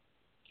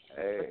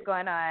 Hey. What's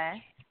going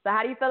on? So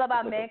how do you feel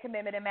about men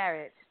commitment in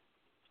marriage?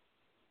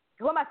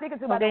 Who am I speaking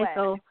to, by the way?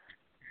 So,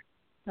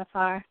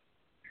 Nafar.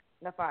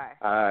 All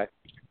right.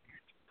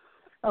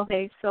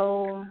 Okay,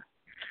 so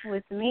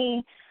with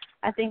me,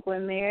 I think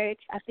with marriage,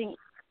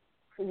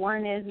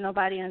 one is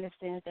nobody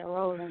understands their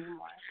role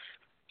anymore.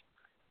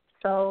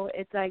 So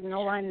it's like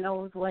no one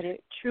knows what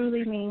it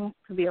truly means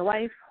to be a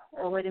wife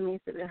or what it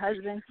means to be a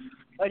husband,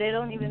 or they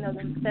don't even know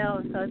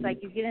themselves. So it's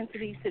like you get into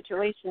these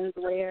situations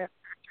where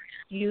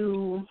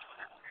you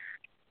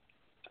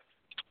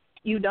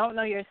don't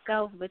know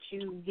yourself, but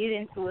you get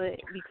into it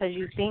because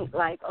you think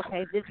like,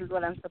 okay, this is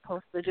what I'm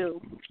supposed to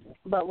do.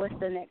 But what's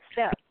the next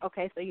step?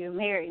 Okay, so you're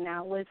married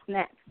now. What's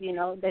next? You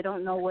know, they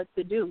don't know what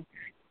to do.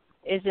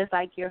 It's just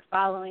like you're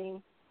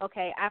following,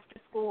 okay, after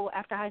high school,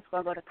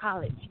 I go to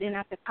college. Then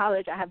after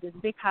college, I have this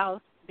big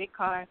house, big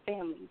car,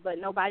 family. But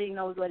nobody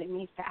knows what it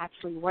means to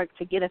actually work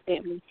to get a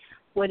family,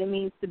 what it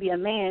means to be a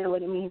man,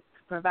 what it means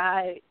to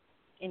provide,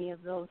 any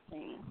of those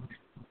things.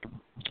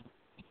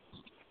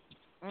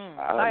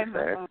 Sorry, my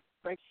phone's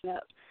breaking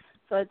up.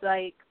 So it's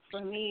like, for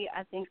me,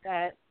 I think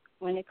that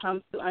when it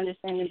comes to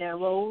understanding their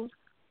roles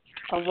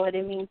of what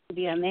it means to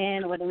be a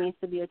man, what it means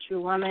to be a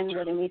true woman,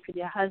 what it means to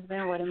be a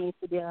husband, what it means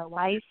to be a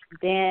wife,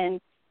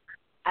 then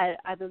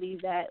I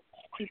believe that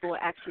people will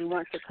actually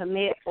want to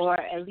commit or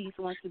at least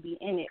want to be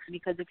in it.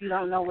 Because if you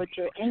don't know what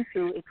you're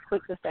into, it's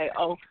quick to say,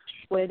 oh,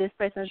 well, this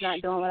person's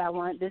not doing what I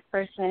want. This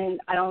person,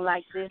 I don't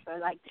like this or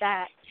like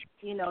that.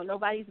 You know,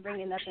 nobody's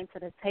bringing nothing to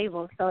the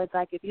table. So it's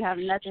like if you have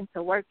nothing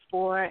to work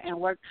for and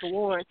work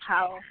towards,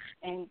 how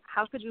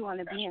could you want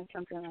to be in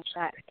something like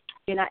that?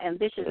 You're not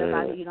ambitious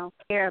about it. You don't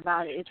care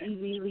about it. It's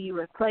easily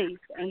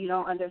replaced, and you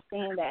don't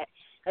understand that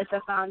it's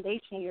a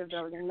foundation you're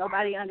building.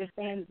 Nobody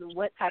understands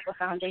what type of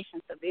foundation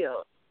to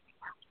build.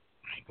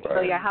 Right.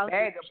 So your house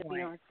should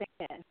be on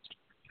sand.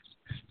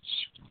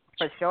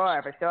 For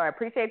sure.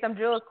 Appreciate them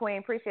jewels, Queen.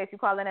 Appreciate you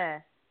calling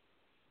in.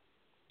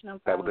 No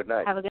problem. Have a good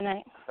night. Have a good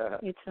night.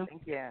 You too.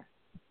 Thank you.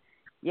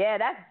 Yeah,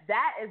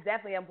 that is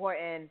definitely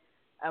important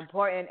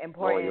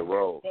your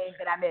role. thing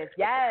that I missed.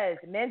 Yes,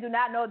 men do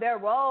not know their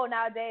role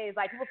nowadays.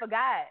 Like, people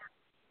forgot.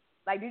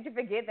 Like, did you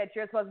forget that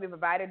you're supposed to be a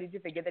provider? Did you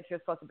forget that you're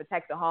supposed to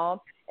protect the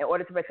home? In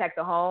order to protect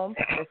the home,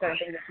 there's certain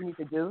things that you need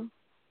to do.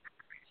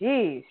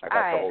 Jeez. I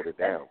got to hold it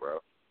down, bro.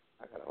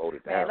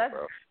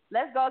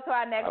 Let's go to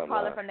our next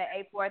caller from the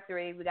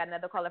 843. We got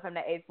another caller from the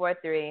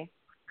 843.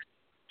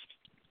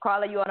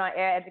 Caller, you on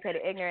air,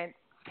 Educated Ignorance.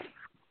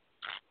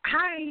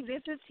 Hi,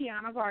 this is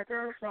Tiana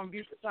Parker from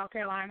Beaufort, South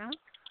Carolina.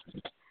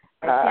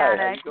 Hey,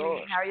 Tiana,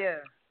 how are you?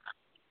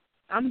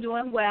 I'm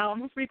doing well.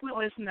 I'm a frequent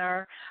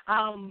listener.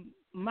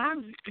 My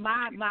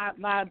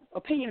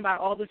opinion about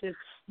all this is,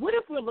 what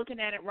if we're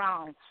looking at it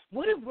wrong?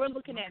 What if we're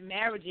looking at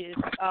marriages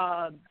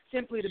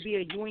simply to be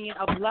a union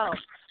of love,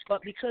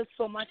 but because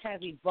so much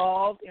has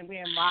evolved and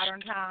we're in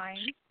modern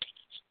times,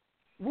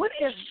 what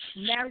if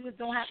marriages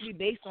don't have to be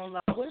based on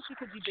love? What if it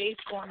could be based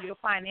on your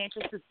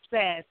financial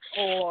success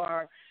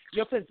or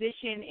your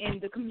position in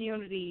the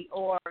community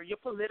or your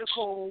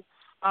political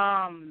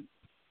as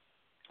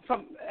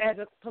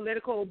a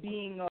political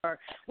being? Or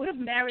what if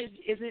marriage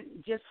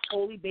isn't just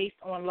solely based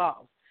on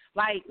love?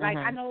 Like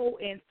I know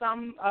in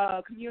some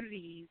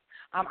communities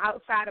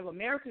outside of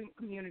American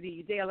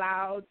communities, they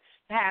allowed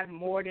to have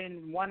more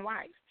than one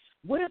wife.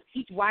 What if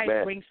each wife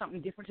brings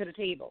something different to the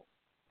table?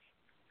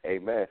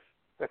 Amen.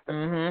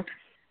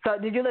 So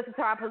did you listen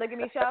to our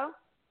polygamy show?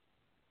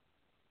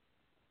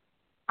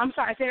 I'm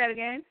sorry, say that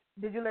again.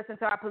 Did you listen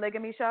to our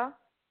polygamy show?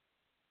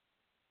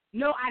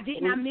 No, I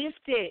didn't. I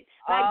missed it.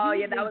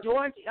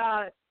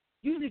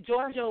 Usually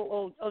George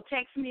will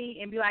text me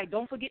and be like,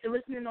 don't forget to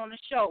listen in on the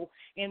show.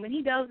 And when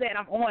he does that,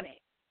 I'm on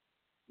it.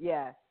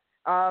 Yeah.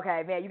 Oh,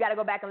 okay, man. You got to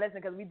go back and listen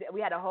because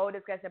we had a whole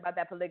discussion about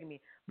that polygamy.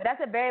 But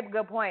that's a very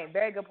good point.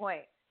 Very good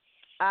point.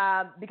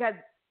 Because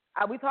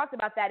we talked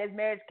about that.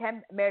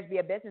 Can marriage be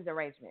a business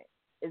arrangement?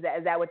 Is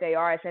that what they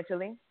are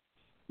essentially?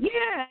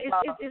 Yeah,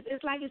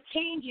 it's like it's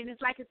changing.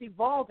 It's like it's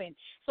evolving.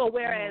 So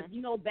whereas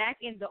back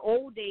in the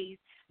old days,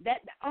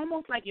 that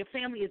almost like your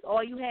family is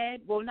all you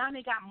had. Well, now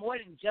they got more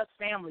than just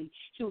family.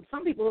 Shoot,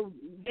 some people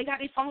they got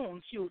their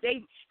phones. Shoot,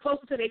 they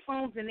closer to their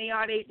phones than they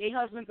are their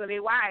husbands or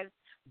their wives.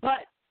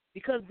 But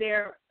because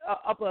they're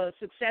up a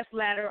success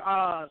ladder,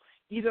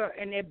 either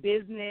in their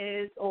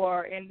business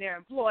or in their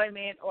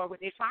employment or with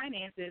their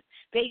finances,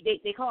 they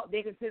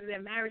consider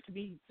their marriage to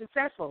be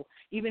successful,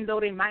 even though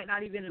they might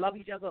not even love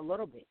each other a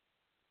little bit.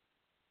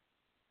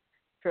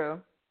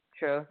 True.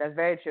 That's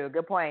very true.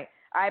 Good point.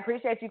 I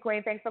appreciate you,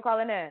 Queen. Thanks for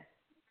calling in.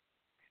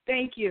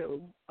 Thank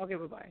you. Okay,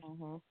 bye-bye.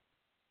 Mm-hmm.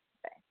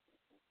 Okay.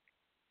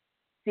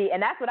 See,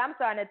 and that's what I'm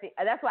starting to think.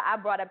 That's what I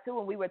brought up, too,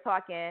 when we were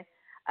talking,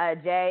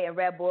 Jay and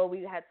Red Bull.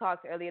 We had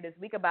talked earlier this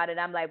week about it.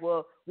 I'm like,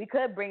 well, we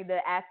could bring the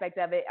aspect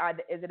of it, or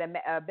is it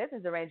a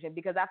business arrangement?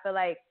 Because I feel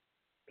like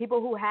people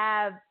who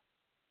have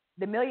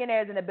the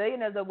millionaires and the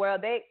billionaires of the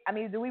world,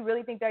 do we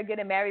really think they're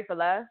getting married for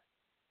love?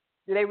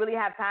 Do they really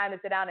have time to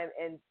sit down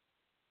and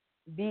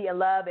be in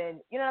love? And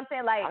you know what I'm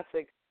saying? Like,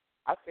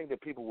 I think that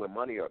people with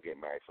money are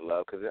getting married for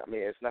love because,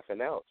 it's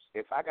nothing else.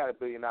 If I got $1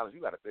 billion,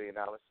 you got $1 billion.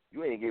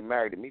 You ain't getting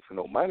married to me for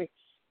no money.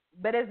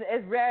 But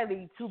it's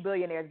rarely two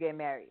billionaires getting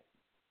married.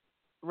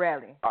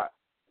 Rarely. All right.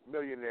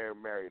 Millionaire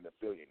marrying a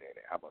billionaire.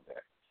 How about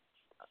that?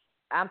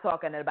 I'm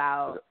talking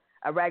about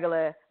a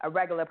regular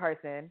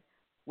person,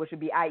 which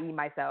would be, i.e.,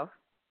 myself.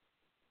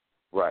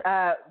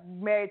 Right.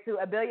 Married to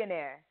a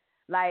billionaire.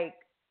 Like,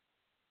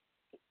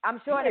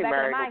 I'm sure in the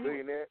back of my mind. A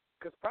billionaire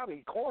because probably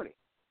he's corny.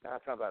 9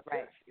 times out of 10.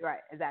 Right,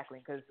 exactly.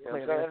 Because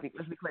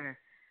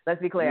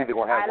let's be clear. You're either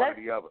gonna have one or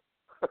the other.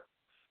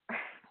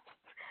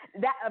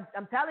 That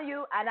I'm telling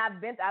you, and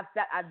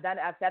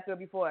I've sat through it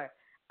before.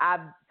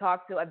 I've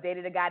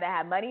dated a guy that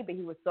had money, but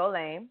he was so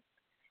lame.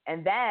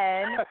 And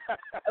then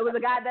it was a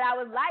guy that I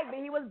was like,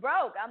 but he was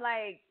broke. I'm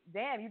like,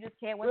 damn, you just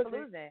can't win for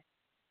losing.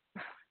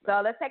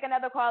 So let's take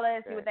another caller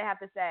and see what they have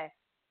to say.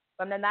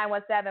 From the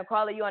 917,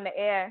 caller, you on the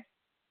air?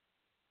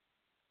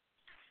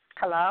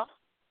 Hello.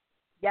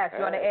 Yes,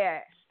 you're on the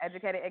air.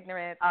 Educated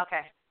Ignorance.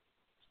 Okay.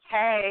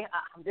 Hey,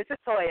 this is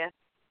Toya.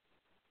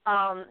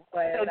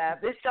 So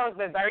this show has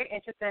been very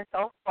interesting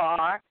so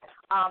far.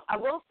 I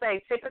will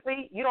say,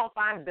 typically, you don't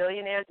find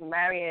billionaires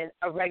marrying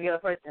a regular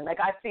person. Like,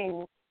 I've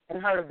seen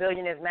and heard of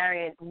billionaires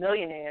marrying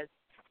millionaires,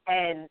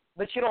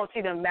 but you don't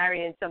see them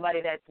marrying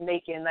somebody that's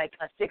making, like,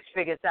 a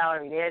 6-figure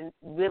salary. They're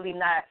really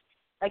not,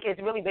 like, it's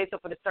really based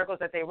off of the circles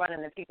that they run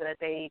and the people that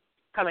they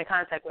come in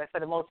contact with for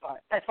the most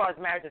part, as far as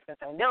marriage is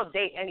concerned. They'll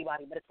date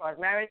anybody, but as far as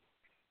marriage,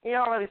 you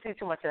don't really see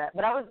too much of that.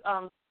 But I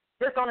was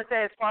just going to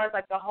say, as far as,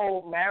 like, the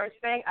whole marriage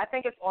thing, I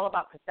think it's all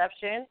about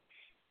perception.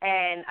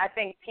 And I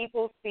think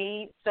people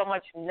see so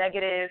much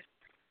negative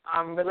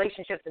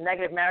relationships and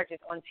negative marriages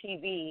on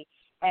TV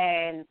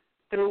and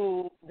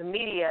through the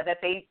media that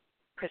they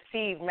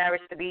perceive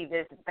marriage to be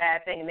this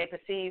bad thing, and they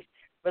perceive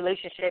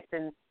relationships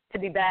and to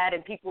be bad,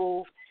 and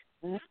people,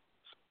 and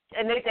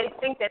they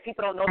think that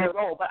people don't know their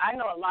role. But I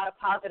know a lot of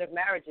positive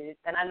marriages,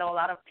 and I know a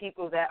lot of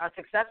people that are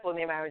successful in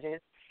their marriages,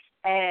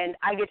 and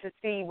I get to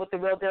see what the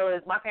real deal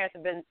is. My parents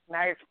have been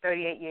married for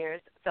 38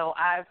 years, so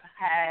I've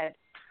had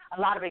a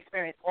lot of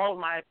experience. All of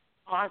my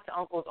aunts and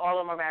uncles, all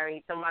of them are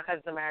married. Some of my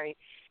cousins are married.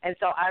 And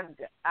so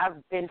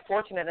I've been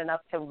fortunate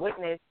enough to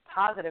witness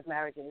positive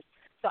marriages.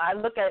 So I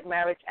look at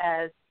marriage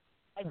as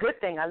a good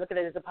thing. I look at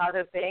it as a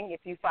positive thing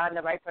if you find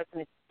the right person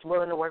that's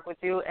willing to work with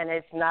you and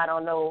it's not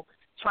on no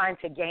trying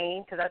to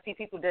gain. Because I see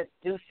people that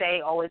do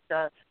say, oh, it's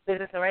a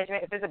business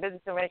arrangement. If it's a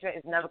business arrangement,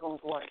 it's never going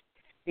to work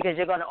because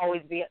you're going to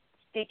always be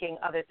seeking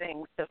other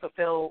things to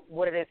fulfill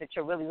what it is that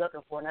you're really looking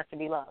for, and that's to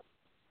be loved.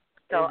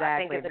 So exactly. I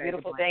think it's a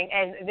beautiful thing.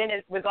 And then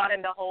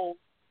regarding the whole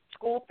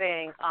school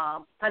thing,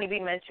 Honeybee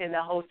mentioned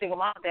the whole single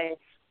mom thing.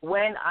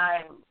 When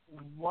I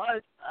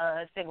was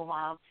a single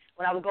mom,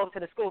 when I would go to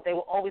the school, they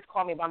would always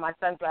call me by my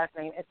son's last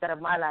name instead of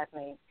my last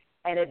name.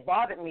 And it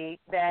bothered me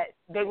that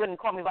they wouldn't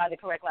call me by the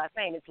correct last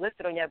name. It's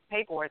listed on your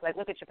paperwork. Like,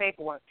 look at your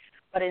paperwork.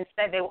 But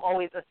instead, they would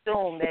always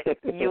assume that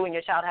you and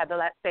your child have the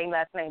same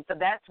last name. So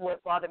that's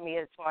what bothered me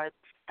as far as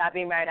not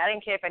being married. I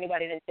didn't care if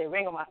anybody didn't say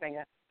ring on my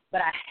finger,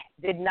 but I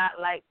did not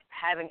like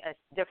having a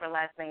different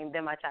last name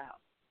than my child.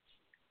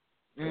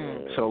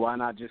 So why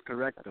not just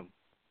correct them?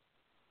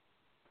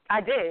 I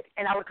did,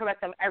 and I would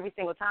correct them every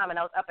single time, and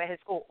I was up at his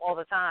school all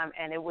the time,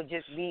 and it would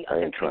just be a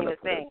continuous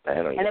thing.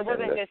 And it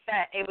wasn't just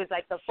that. It was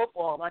like the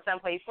football. My son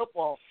played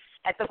football.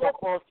 At the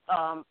football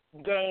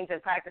games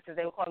and practices,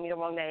 they would call me the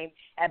wrong name.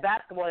 At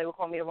basketball, they would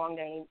call me the wrong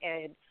name.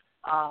 And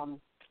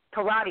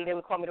karate, they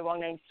would call me the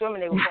wrong name.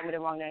 Swimming, they would call me the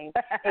wrong name.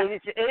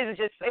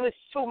 It was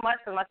too much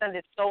because my son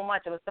did so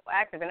much. It was so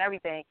active and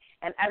everything.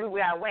 And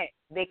everywhere I went,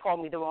 they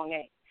called me the wrong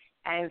name.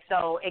 And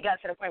so it got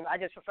to the point where I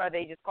just prefer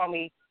they just call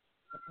me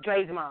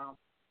Dre's mom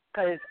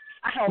because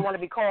I don't want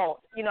to be called,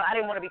 I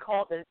didn't want to be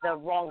called the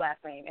wrong last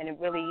name, and it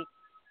really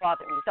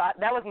bothered me. So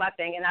that was my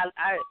thing. And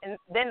and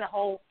then the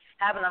whole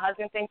having a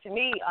husband thing, to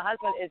me, a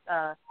husband is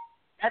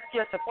that's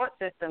your support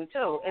system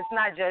too. It's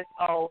not just,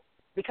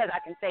 because I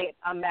can say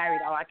I'm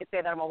married or I can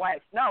say that I'm a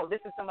wife. No, this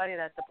is somebody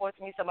that supports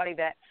me, somebody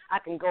that I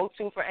can go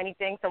to for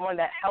anything, someone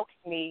that helps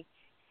me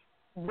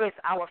with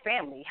our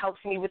family,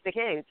 helps me with the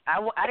kids.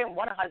 I didn't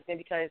want a husband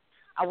because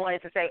I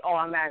wanted to say, oh,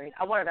 I'm married.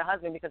 I wanted a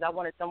husband because I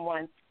wanted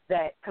someone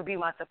that could be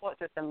my support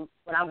system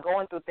when I'm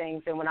going through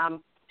things and when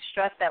I'm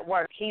stressed at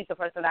work. He's the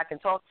person I can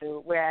talk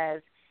to,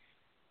 whereas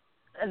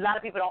a lot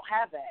of people don't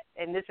have that.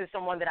 And this is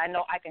someone that I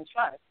know I can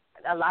trust.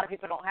 A lot of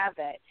people don't have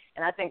that.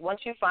 And I think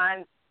once you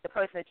find the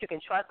person that you can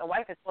trust, a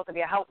wife is supposed to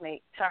be a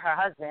helpmate to her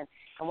husband.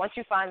 And once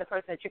you find the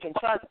person that you can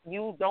trust,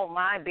 you don't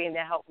mind being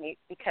their helpmate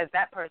because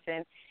that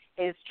person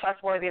is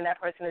trustworthy and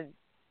that person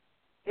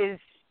is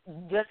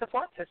your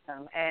support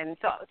system. And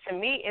so to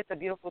me, it's a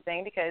beautiful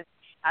thing because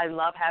I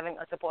love having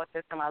a support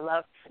system. I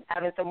love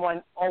having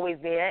someone always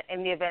there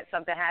in the event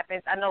something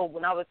happens. I know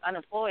when I was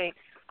unemployed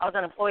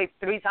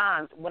 3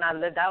 times when I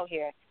lived out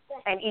here.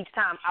 And each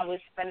time I was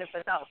spending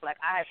for self. Like,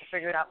 I had to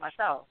figure it out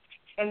myself.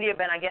 In the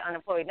event I get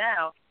unemployed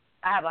now,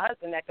 I have a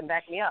husband that can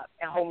back me up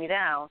and hold me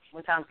down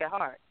when times get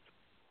hard.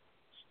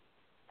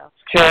 So,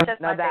 sure,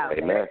 no doubt.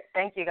 Amen.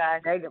 Thank you,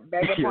 guys. Very good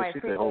point. She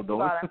said, hold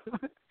on.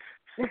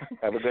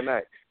 Have a good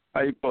night.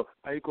 How you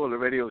call the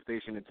radio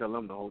station and tell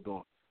them to hold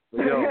on?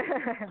 But yo,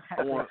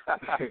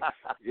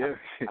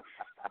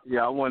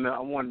 I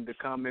wanted to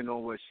comment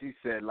on what she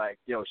said. Like,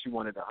 yo, she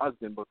wanted a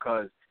husband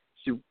because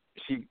she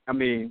I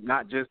mean,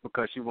 not just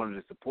because she wanted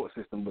a support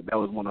system, but that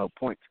was one of her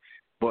points.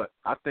 But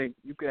I think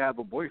you could have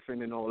a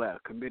boyfriend and all that, a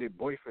committed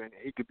boyfriend.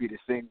 He could be the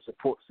same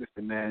support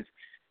system as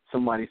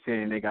somebody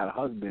saying they got a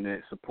husband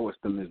that supports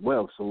them as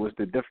well. So what's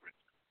the difference?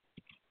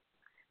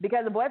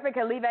 Because the boyfriend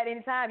can leave at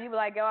any time. You be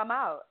like, yo, I'm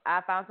out.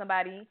 I found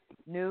somebody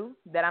new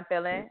that I'm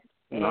feeling,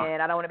 and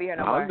I don't want to be here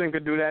no more. A husband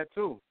could do that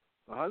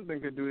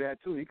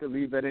too. He could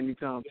leave at any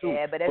time too.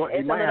 Yeah, but it's he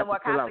a might little have more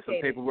to fill out some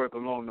complicated. paperwork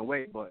along the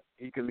way, but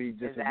he could leave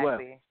just exactly. as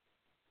well.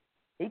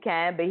 He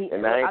can, but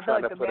and I ain't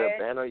trying like to put a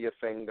band on your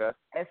finger.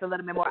 It's a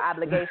little bit more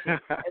obligation.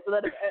 It's a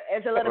little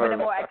bit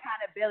more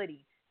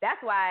accountability.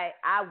 That's why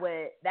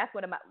that's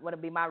one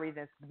of be my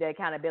reasons, the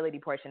accountability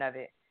portion of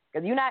it.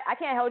 Because I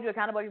can't hold you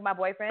accountable with my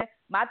boyfriend.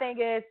 My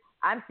thing is,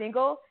 I'm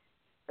single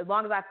as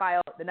long as I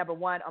file the number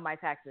 1 on my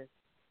taxes.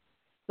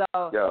 So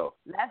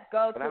let's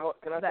go.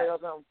 Can I tell you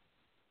something?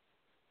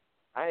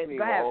 I ain't even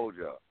gonna hold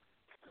y'all.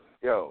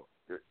 Yo,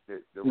 the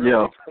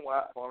real reason why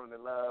I fallen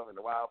in love and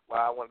why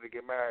I wanted to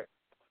get married.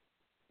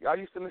 Y'all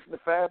used to listen to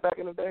Fab back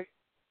in the day?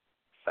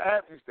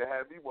 Fab used to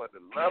have me want to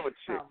love a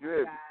chick.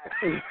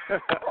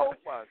 Oh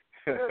my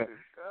goodness,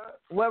 God.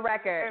 What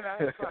record? And I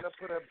ain't trying to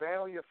put a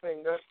band on your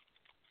finger.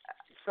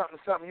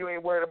 Something you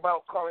ain't worried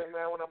about calling me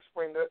man when I'm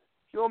Springer.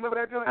 You don't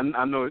remember that joint?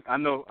 I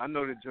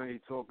know the joint you're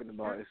talking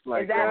about. It's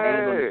like it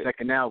was on the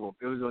second album.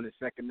 It was on the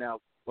second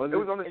album. It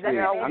was on the second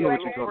album. I know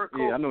what you're talking.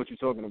 Yeah, I know what you're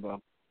talking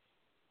about.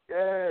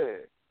 Yeah.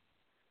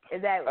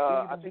 Is that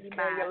I think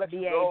Can't Let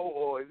You Go,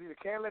 or is either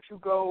Can't Let You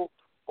Go,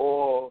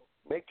 or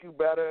Make You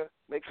Better,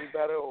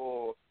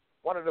 or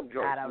one of them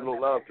joints,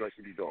 little love joints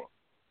you be doing.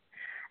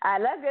 All right,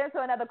 let's get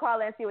into another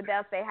caller and see what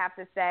else they have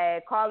to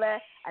say. Caller,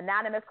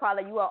 anonymous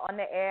caller, you are on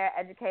the air,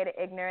 educated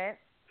ignorance.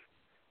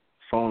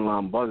 Phone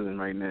line buzzing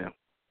right now.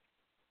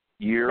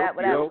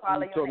 Whatever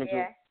caller you on the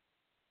air.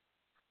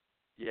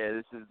 Yeah,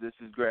 this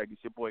is Greg.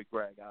 It's your boy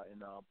Greg out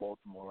in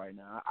Baltimore right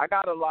now. I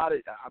got a lot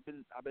of. I've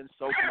been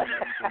soaking in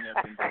everything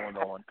that's been going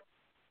on.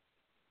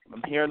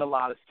 I'm hearing a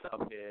lot of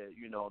stuff here.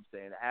 You know what I'm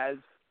saying? As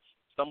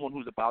someone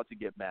who's about to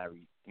get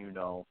married,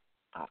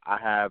 I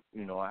have a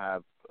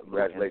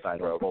little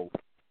insight on both.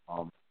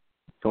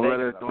 Don't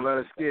let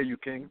us scare you,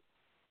 King.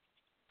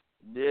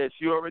 Yeah,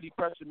 she already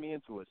pressured me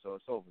into it, so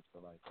it's over. So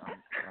like,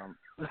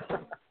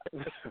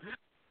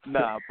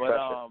 nah, but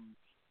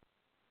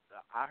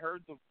I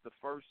heard the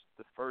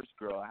first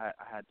girl. I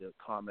had to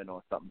comment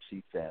on something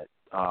she said.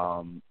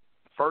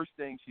 First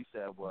thing she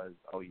said was,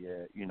 "Oh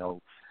yeah,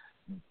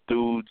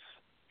 dudes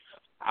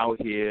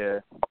out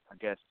here. I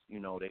guess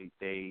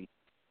they."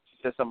 She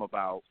said something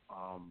about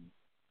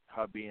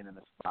her being in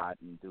a spot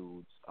and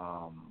dudes.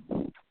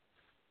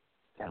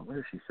 Damn, what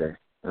did she say?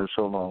 It was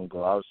so long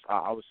ago.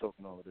 I was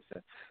soaking over this.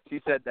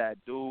 She said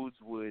that dudes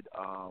would.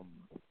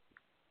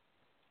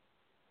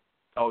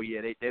 Oh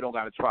yeah, they don't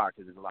got to try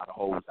because there's a lot of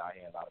hoes out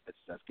here, a lot of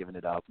bitches that's giving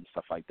it up and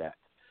stuff like that.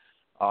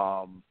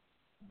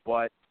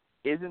 But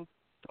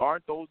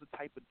aren't those the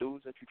type of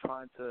dudes that you're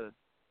trying to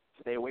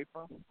stay away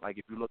from? Like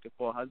if you're looking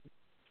for a husband,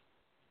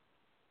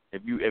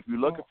 if you're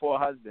looking for a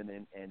husband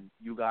and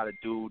you got a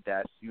dude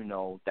that's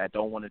that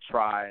don't want to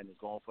try and is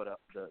going for the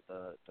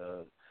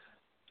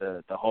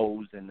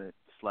hoes and the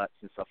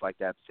sluts and stuff like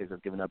that, says they're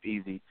giving up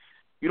easy,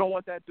 you don't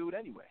want that dude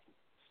anyway.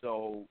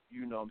 So,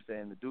 you know what I'm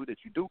saying, the dude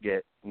that you do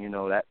get,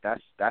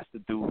 that's the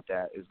dude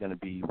that is going to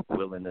be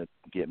willing to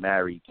get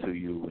married to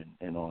you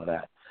and all of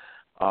that.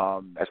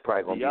 That's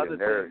probably going to be a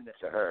nerd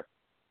to her.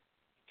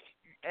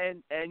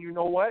 And you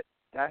know what?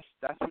 That's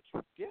what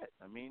you get.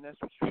 I mean,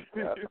 that's what you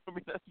get. I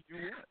mean, that's what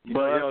you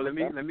want. But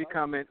let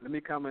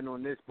me comment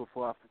on this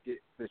before I forget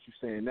that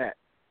you're saying that.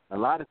 a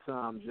lot of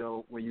times,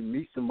 yo, when you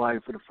meet somebody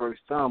for the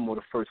first time or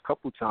the first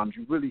couple times,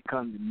 you really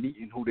kind of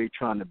meeting who they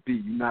trying to be.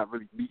 You're not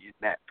really meeting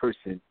that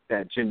person,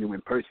 that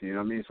genuine person. You know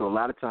what I mean? So a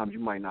lot of times you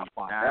might not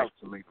find out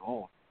till later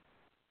on.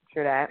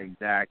 True that.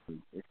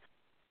 Exactly.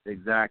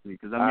 Exactly.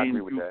 Because I mean,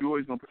 you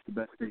always gonna put the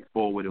best face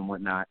forward and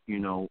whatnot. You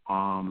know.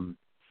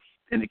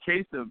 In the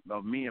case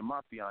of me and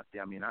my fiance,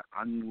 I mean,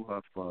 I knew her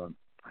for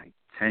like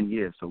 10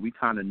 years, so we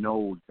kind of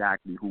know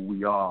exactly who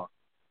we are.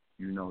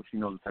 You know, she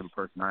knows the type of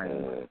person I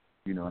am.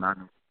 You know, and I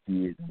know who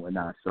she is and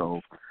whatnot. So,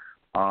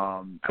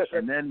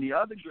 and then the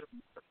other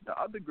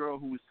girl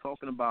who was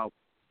talking about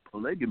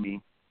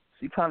polygamy,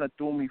 she kind of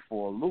threw me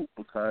for a loop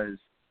because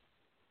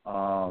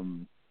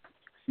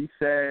she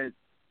said,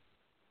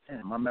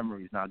 "Man, my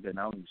memory is not good.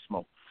 I don't even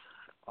smoke."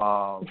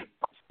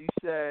 She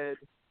said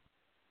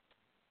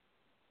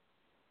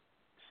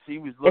she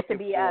was looking for... It could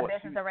be a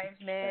business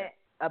arrangement,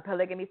 a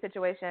polygamy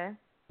situation.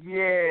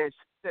 Yeah,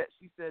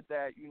 she said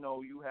that, you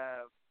know, you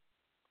have...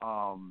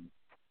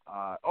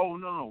 oh,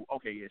 no.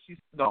 Okay, yeah,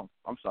 no,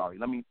 I'm sorry.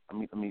 Let me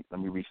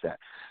reset.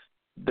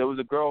 There was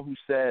a girl who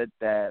said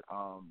that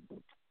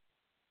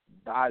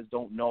guys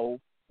don't know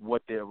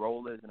what their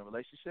role is in a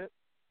relationship.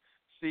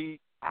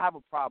 See, I have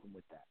a problem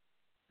with that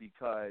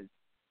because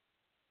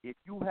if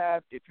you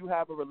have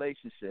a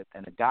relationship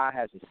and a guy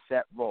has a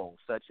set role,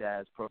 such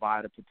as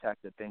provider,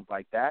 protector, things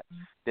like that,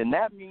 then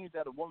that means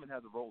that a woman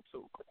has a role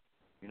too.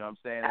 You know what I'm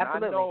saying?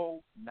 Absolutely. And I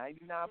know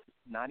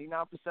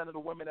 99% of the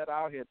women that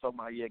are out here talking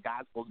about, yeah,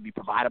 guy's supposed to be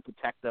provider,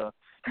 protector,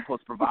 he's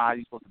supposed to provide,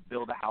 he's supposed to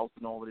build a house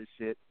and all of this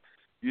shit.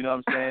 You know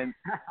what I'm saying?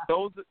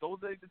 Those are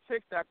the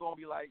chicks that gonna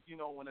be like, you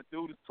know, when a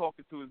dude is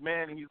talking to his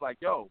man and he's like,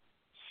 yo,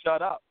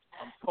 shut up,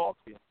 I'm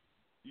talking.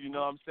 You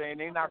know what I'm saying?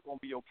 They're not gonna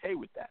be okay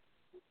with that.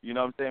 You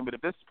know what I'm saying? But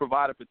if this is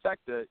provider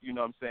protector, you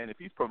know what I'm saying? If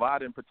he's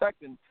providing and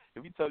protecting,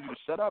 if he tells you to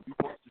shut up, you're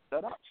supposed to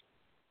shut up.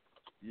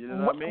 You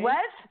know what I mean? What?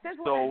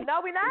 No,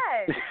 we're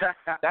not.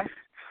 That's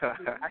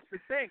the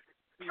thing.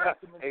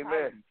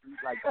 Amen.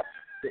 Like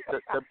the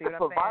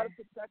provider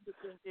protector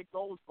thing, it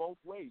goes both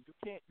ways. You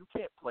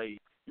can't play.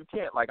 You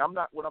can't, like, I'm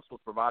supposed to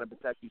provide and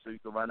protect you so you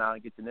can run out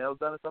and get your nails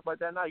done and stuff like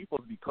that. No, you're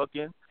supposed to be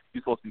cooking.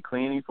 You're supposed to be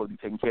cleaning. You're supposed to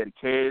be taking care of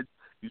the kids.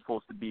 You're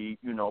supposed to be,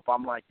 you know, if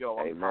I'm like, yo,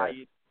 I'm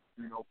tired,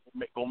 you know,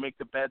 go make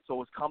the bed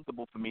so it's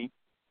comfortable for me.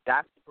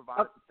 That's the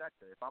provider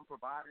protector. If I'm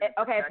providing,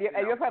 okay,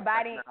 if you're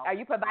providing, are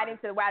you providing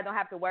to where I don't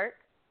have to work?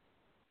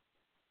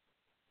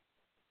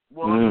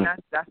 Well, I mean,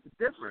 that's the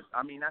difference.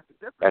 I mean, that's the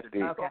difference. If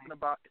you're talking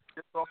about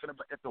if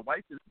the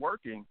wife is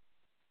working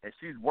and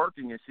she's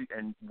working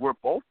and we're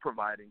both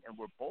providing and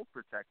we're both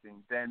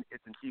protecting, then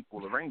it's an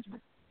equal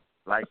arrangement.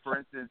 Like, for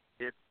instance,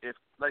 if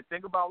like,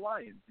 think about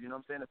lions. You know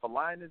what I'm saying? If a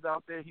lion is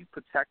out there, he's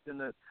protecting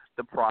the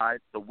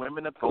pride. The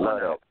women are going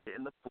out,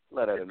 getting the food,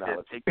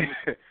 taking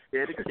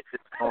care of the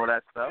kids, all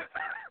that stuff.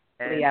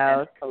 And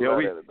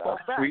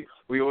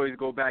we always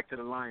go back to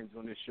the lions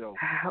on this show.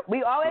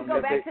 We always go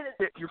back to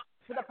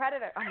the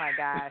predator. Oh my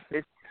gosh!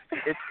 It's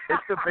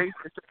the base.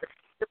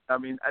 I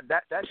mean,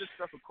 that just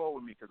struck a chord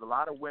with me because a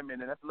lot of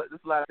women, and this is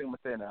the last thing I'm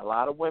saying. A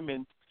lot of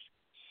women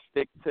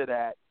stick to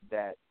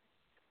that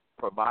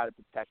provide,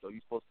 protect, or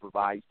you're supposed to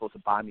provide, you're supposed to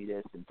buy me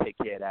this and take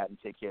care of that and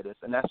take care of this,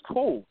 and that's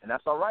cool and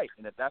that's all right.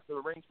 And if that's the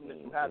arrangement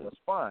that you have, that's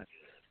fine.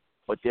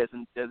 But there's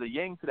a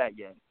yin to that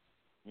yang.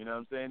 You know what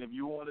I'm saying? If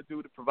you want to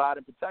do to provide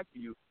and protect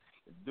you,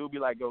 do be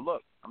like, yo,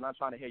 look, I'm not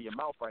trying to hear your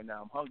mouth right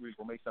now. I'm hungry.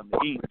 Go make something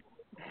to eat.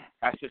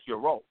 That's just your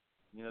role.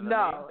 You know what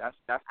I mean?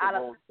 That's the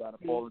role you got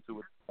to fall into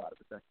with provide and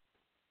protect.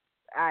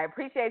 I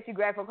appreciate you,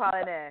 Greg, for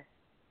calling in.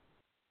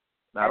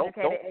 Now,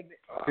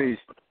 Peace,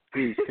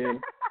 Tim.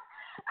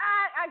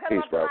 I cut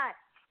off the line.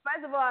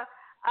 First of all,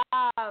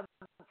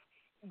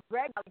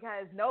 Greg,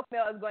 because no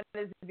female is going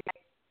to be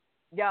like,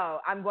 yo,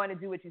 I'm going to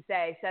do what you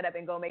say. Shut up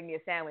and go make me a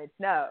sandwich.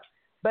 No.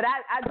 But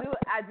I do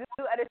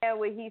understand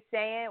what he's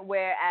saying,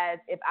 whereas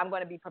if I'm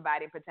going to be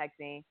providing,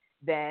 protecting,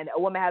 then a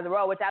woman has a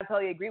role, which I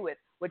totally agree with,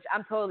 which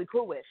I'm totally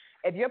cool with.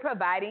 If you're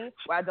providing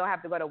where I don't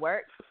have to go to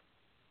work,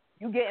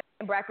 you get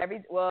breakfast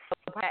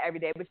every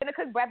day. But you're going to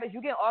cook breakfast.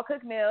 You get all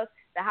cooked meals.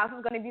 The house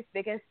is going to be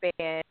spick and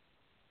span.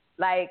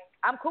 Like,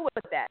 I'm cool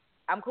with that.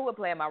 I'm cool with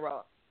playing my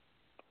role.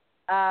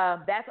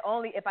 That's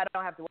only if I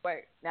don't have to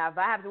work. Now, if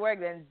I have to work,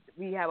 then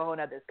we have a whole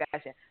other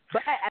discussion.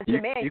 But as a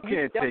man, you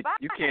can't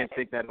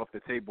take that off the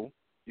table.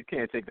 You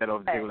can't take that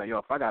off the table. Like, yo,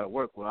 if I got to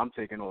work, well, I'm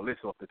taking all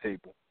this off the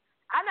table.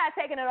 I'm not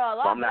taking it all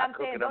off. I'm not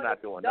saying, cooking. I'm not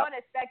doing don't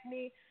expect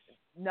me.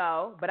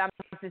 No, but I'm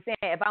just saying,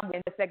 if I'm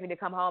going to expect me to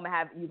come home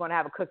and you're going to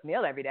have a cooked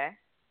meal every day.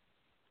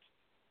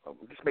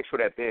 Just make sure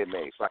that bed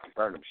made so I can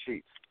burn them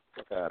sheets.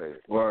 Look out of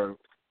here. Word.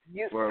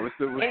 You need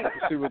to make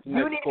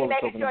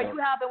sure you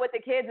helping with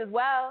the kids as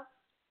well.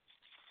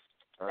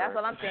 That's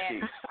what I'm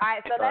saying. All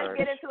right, so let's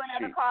get into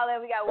another caller.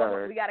 We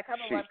got a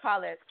couple more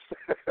callers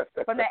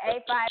from the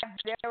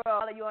 850.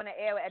 Are you on the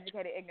air with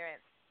Educated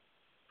Ignorance?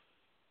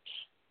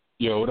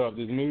 Yo, what up?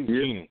 This is Mean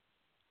Green.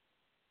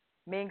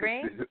 Mean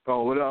Green?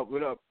 Oh, what up?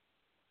 What up,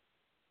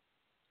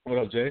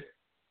 Jay?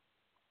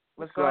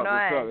 What's going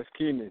on? What's up? It's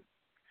Keenan.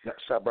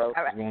 What's up, bro? All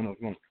right. What's going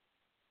on?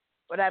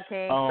 What up,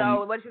 King?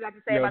 So what you got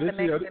to say about the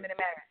men and women in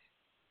marriage?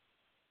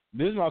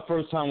 this is my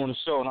first time on the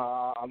show,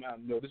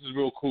 and this is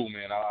real cool,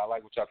 man. I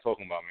like what y'all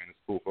talking about, man. It's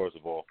cool, first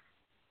of all.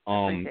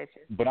 Appreciate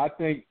you. But I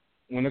think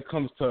when it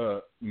comes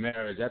to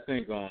marriage, I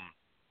think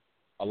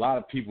a lot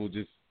of people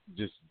just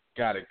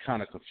got it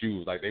kind of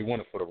confused. Like, they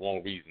want it for the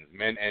wrong reasons,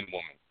 men and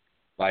women.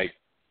 Like,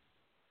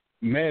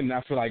 men,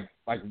 I feel like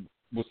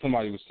what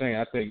somebody was saying,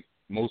 I think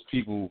most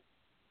people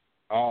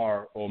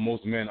are, or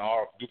most men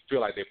are, do feel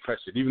like they're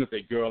pressured. Even if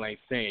their girl ain't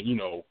saying, you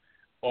know,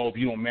 oh, if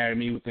you don't marry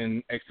me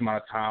within X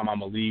amount of time, I'm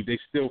going to leave. They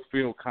still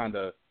feel kind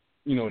of,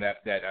 you know,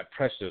 that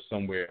pressure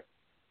somewhere.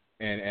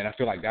 And I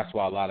feel like that's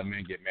why a lot of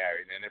men get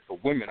married. And then for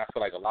women, I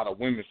feel like a lot of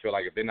women feel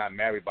like if they're not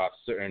married by a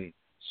certain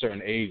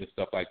age and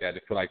stuff like that,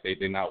 they feel like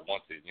they're not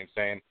wanted. You know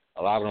what I'm saying?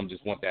 A lot of them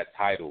just want that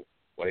title,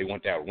 or they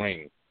want that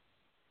ring.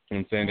 You know what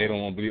I'm saying? They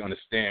don't really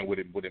understand what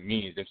it means. You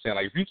know what I'm saying?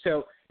 Like,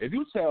 if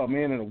you tell a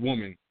man and a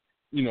woman,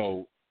 you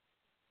know,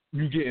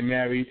 you getting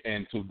married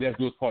and till death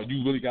do us part,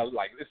 you really got,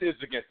 like, this is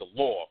against the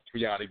law for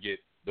y'all to get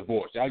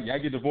divorced. Y'all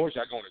get divorced,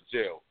 y'all going to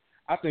jail.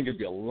 I think it'd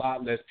be a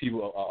lot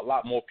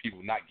more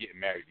people not getting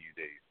married these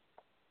days.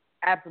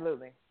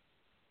 Absolutely.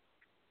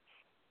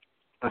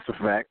 That's a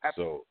fact.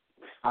 So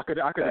I could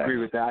agree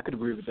with that.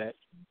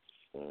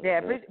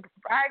 Yeah, all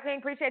right, King,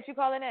 appreciate you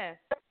calling in.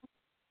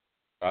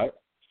 All right.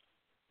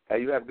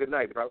 Hey, you have a good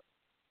night, bro.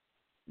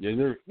 Yes,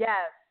 sir.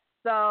 Yes.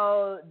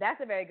 So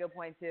that's a very good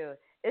point too.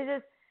 It's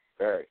just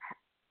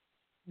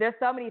there's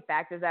so many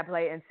factors that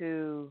play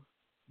into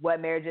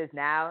what marriage is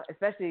now,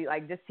 especially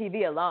like just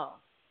TV alone.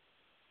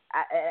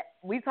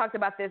 We talked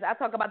about this. I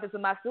talk about this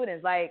with my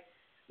students. Like,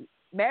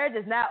 marriage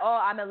is not,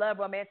 oh, I'm in love,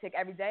 romantic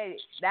every day.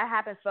 That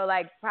happens for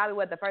like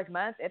probably the first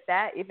month, if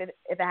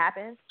it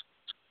happens.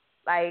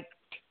 Like,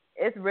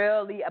 it's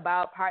really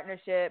about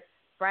partnership,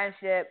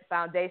 friendship,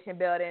 foundation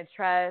building,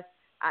 trust.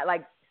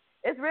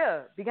 It's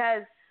real,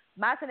 because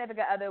my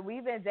significant other,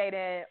 we've been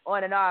dating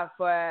on and off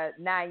for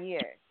 9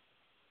 years.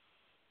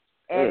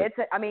 And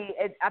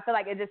I feel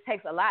like it just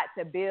takes a lot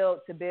to build.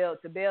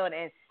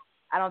 And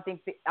I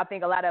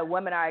think a lot of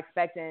women are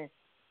expecting,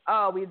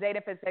 oh, we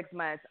dated for 6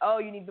 months. Oh,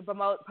 you need to be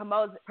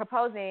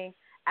proposing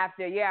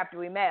after a year after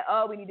we met.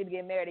 Oh, we need to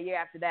get married a year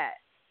after that.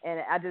 And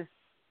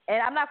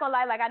I'm not gonna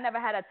lie, like, I never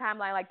had a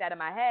timeline like that in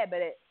my head, but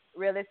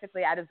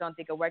realistically, I just don't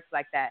think it works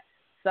like that.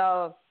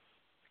 So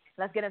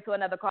let's get into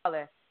another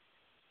caller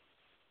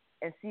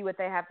and see what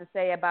they have to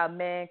say about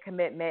men,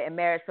 commitment, and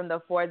marriage from the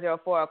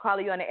 404.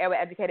 Caller, you on the air with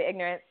Educated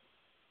Ignorance.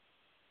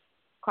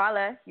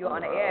 Caller, you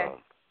on the air.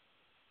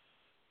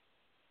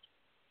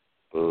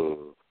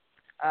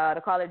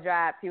 The caller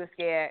dropped. He was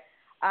scared.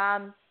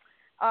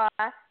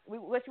 We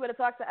wish you would have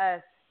talked to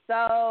us.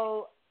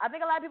 So I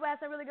think a lot of people have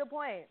some really good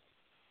points.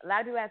 A lot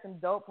of people have some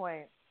dope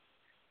points.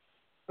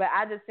 But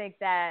I just think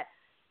that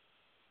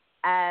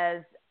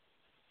as,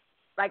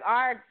 like,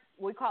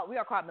 we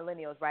are called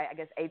millennials, right? I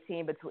guess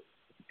 18, between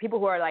people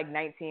who are like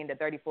 19 to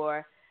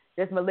 34.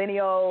 This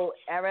millennial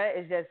era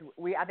is just,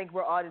 I think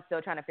we're all just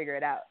still trying to figure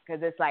it out,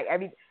 because it's like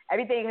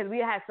everything, because we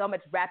had so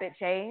much rapid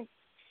change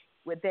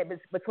with it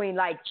between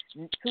like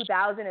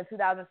 2000 and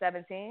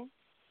 2017.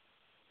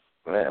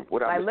 Man,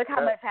 look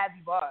how much has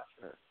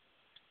evolved.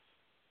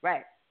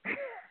 Right.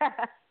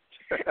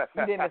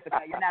 You didn't miss the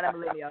call. You're not a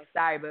millennial.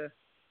 Sorry, boo.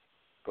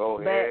 Go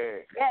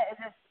ahead. But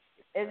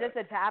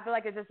yeah, I feel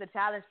like it's just a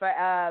challenge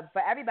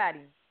for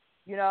everybody.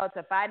 You know,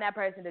 to find that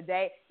person to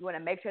date, you want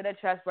to make sure they're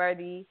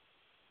trustworthy.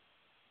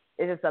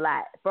 It's just a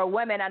lot. For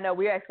women, I know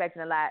we're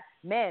expecting a lot.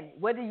 Men,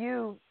 what do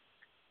you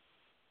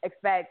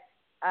expect,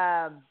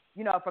 from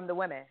the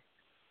women?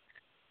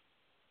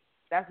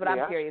 That's what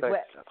I'm curious.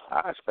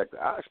 I expect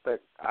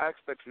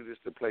you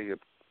just to play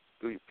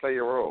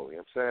your role. You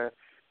know what I'm saying?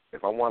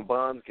 If I want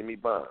buns, give me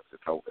buns.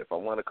 If I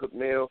want a cooked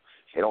meal,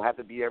 it don't have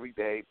to be every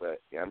day,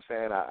 but you know what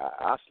I'm saying?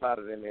 I'll slide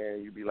it in there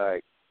and you be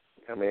like,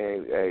 I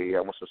mean, hey,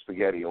 I want some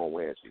spaghetti on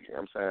Wednesday. You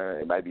know what I'm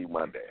saying? It might be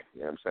Monday.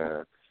 You know what I'm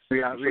saying? We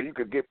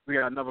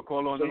got another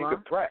call on the line. So you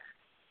could prep.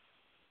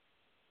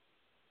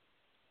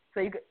 So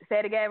you could say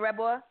it again, Red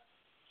Boy?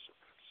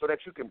 So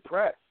that you can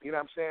prep. You know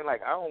what I'm saying?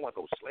 Like, I don't want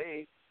no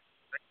slave.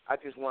 I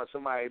just want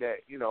somebody that,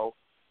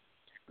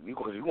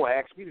 because you're going to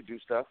ask me to do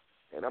stuff,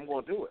 and I'm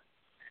going to do it.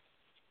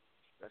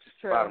 That's just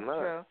the bottom line.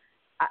 True.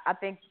 I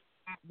think,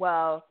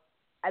 so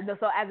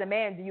as a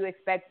man, do you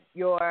expect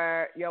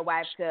your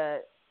wife to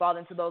fall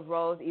into those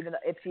roles even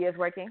if she is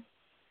working?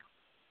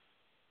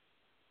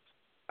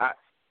 I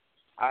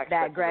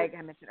that Greg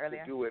had mentioned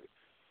earlier.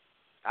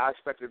 I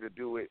expect her to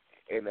do it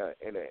in a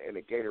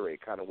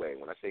Gatorade kind of way.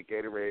 When I say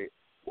Gatorade,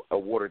 a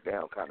watered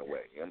down kind of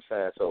way. You know what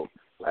I'm saying? So,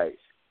 like,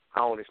 I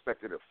don't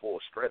expect her to full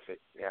stress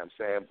it. You know what I'm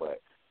saying?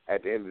 But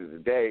at the end of the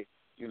day,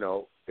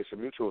 it's a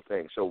mutual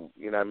thing. So,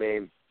 you know what I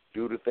mean?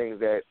 Do the things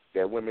that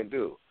women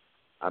do.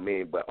 I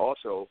mean, but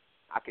also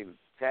I can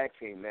tag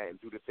team that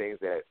and do the things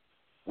that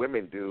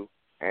women do,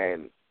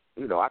 and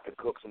I can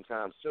cook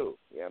sometimes too.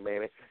 You know what I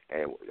mean?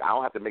 And I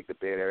don't have to make the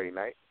bed every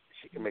night.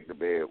 She can make the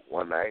bed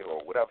one night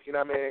or whatever. You know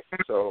what I mean?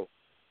 So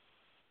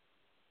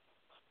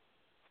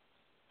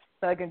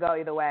it can go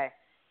either way.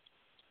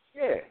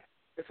 Yeah,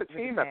 it's a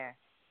team.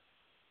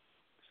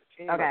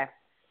 Okay,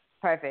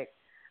 perfect.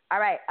 All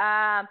right.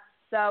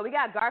 So we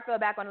got Garfield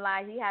back on the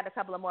line. He had a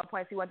couple of more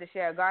points he wanted to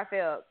share.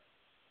 Garfield,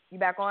 you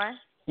back on?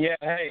 Yeah.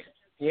 Hey.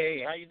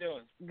 Hey. How you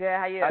doing? Good.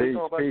 How you?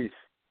 Peace.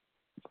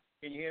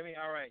 Can you hear me?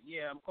 All right.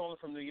 Yeah, I'm calling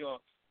from New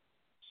York.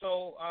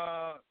 So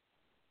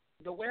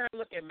the way I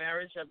look at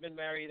marriage, I've been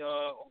married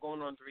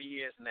going on 3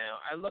 years now.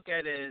 I look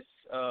at it as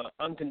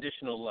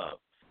unconditional love.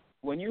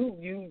 When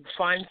you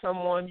find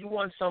someone, you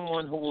want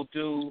someone who will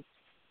do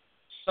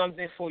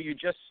something for you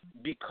just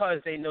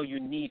because they know you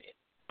need it.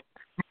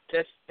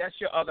 That's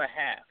your other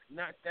half.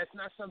 That's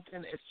not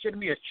something. It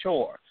shouldn't be a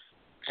chore.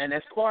 And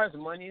as far as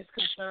money is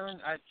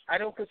concerned, I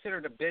don't consider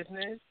it a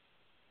business,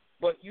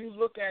 but you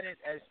look at it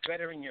as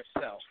bettering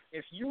yourself.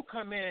 If you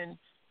come in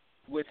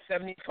with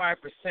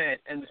 75%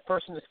 and this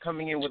person is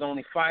coming in with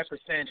only 5%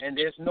 and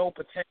there's no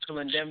potential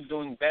in them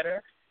doing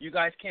better, you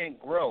guys can't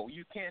grow.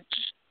 You can't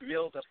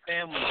build a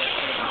family that's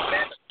going to be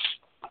better.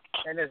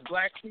 And as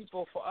black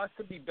people, for us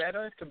to be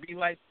better, to be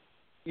like,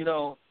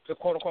 the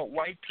quote-unquote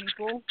white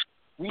people,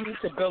 we need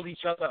to build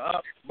each other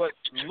up, but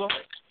look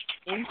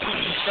into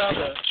each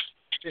other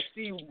to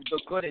see the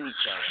good in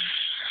each other.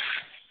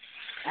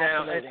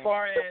 Now, as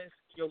far as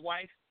your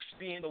wife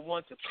being the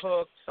one to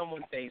cook,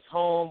 someone stays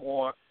home,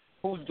 or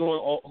who's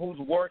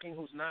working,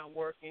 who's not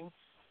working.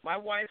 My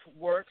wife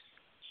works.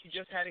 She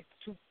just had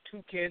two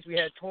kids. We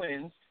had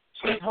twins.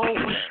 She's home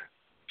now.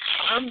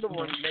 I'm the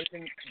one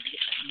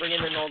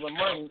bringing in all the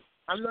money.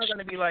 I'm not going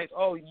to be like,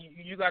 oh,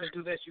 you got to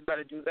do this, you got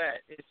to do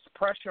that. It's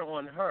pressure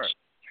on her.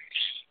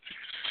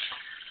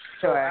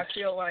 So I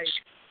feel like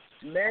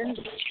men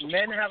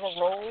have a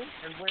role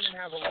and women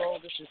have a role.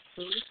 This is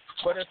true.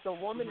 But if the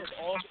woman is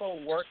also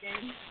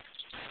working,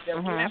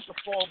 then we have to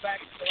fall back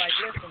to like,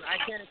 listen, I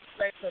can't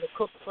expect her to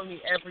cook for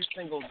me every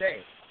single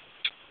day.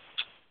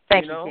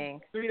 Thank you,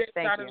 King. 3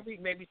 days out of the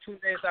week, maybe 2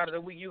 days out of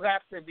the week, you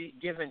have to be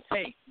give and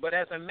take. But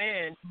as a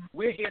man,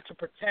 we're here to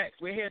protect.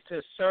 We're here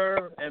to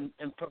serve and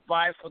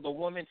provide for the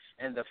woman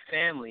and the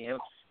family.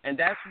 And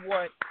that's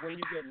what, when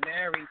you get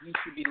married, you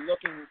should be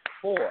looking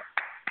for.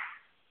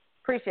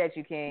 Appreciate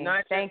you, King.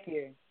 Thank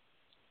you.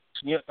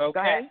 Yeah,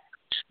 okay.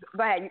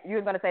 Go ahead. You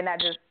were going to say not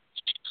just...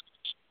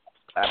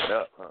 Clap it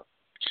up, huh?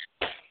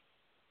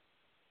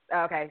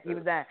 Okay, he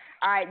was done.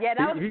 All right, yeah,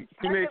 that was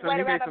he made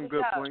some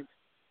good points.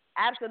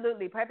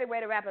 Absolutely. Perfect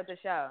way to wrap up the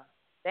show.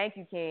 Thank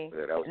you, King.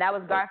 Yeah, that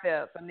was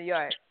Garfield from New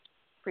York.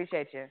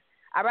 Appreciate you.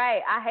 All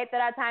right, I hate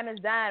that our time is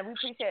done. We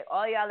appreciate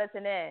all y'all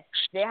listening in.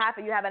 Jay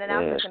Hoffa, you have an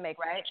announcement to make,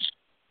 right?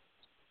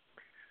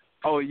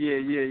 Oh, yeah.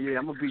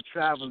 I'm going to be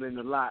traveling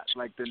a lot,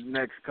 like the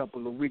next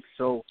couple of weeks,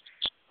 so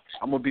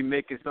I'm going to be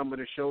making some of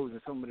the shows,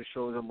 and some of the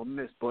shows I'm going to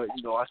miss. But,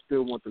 I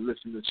still want the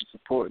listeners to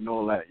support and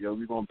all that.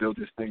 We're going to build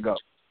this thing up.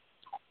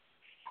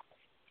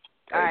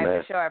 All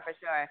right, for sure.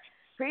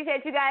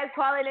 Appreciate you guys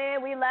calling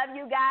in. We love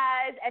you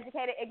guys.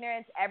 Educated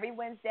Ignorance every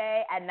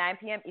Wednesday at 9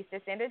 p.m. Eastern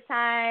Standard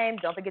Time.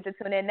 Don't forget to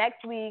tune in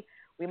next week.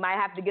 We might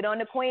have to get on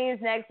the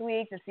Queens next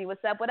week to see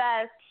what's up with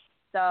us.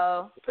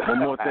 So one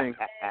more thing.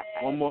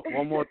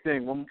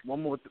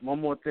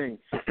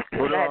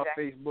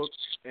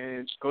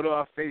 Go to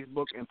our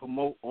Facebook and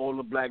promote all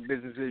the black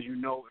businesses. If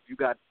you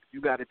got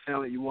a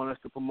talent you want us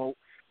to promote,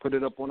 put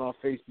it up on our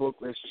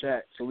Facebook. Let's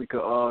chat so we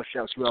could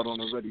shout you out on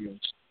the radio.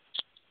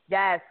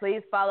 Yes,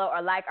 please follow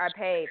or like our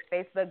page,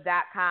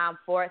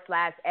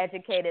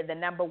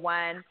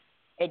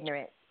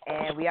 facebook.com/educated1ignorance.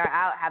 And we are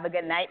out. Have a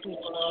good night,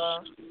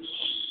 people.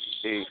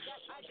 Peace.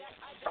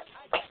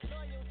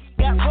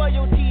 Got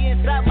royalty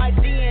inside my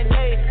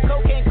DNA.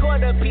 Cocaine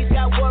quarter piece,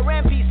 got war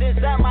and peace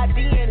inside my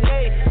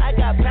DNA. I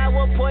got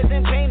power,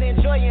 poison, pain,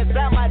 and joy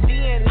inside my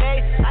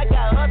DNA. I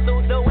got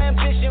hustle, though,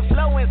 ambition,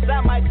 flow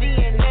inside my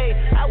DNA.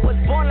 I was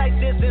born like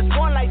this, and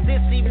born like this,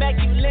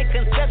 immaculate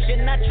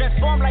conception. I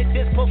transform like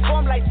this,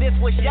 perform like this,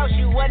 wish out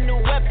you a new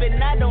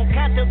weapon. I don't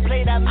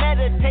contemplate, I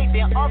meditate,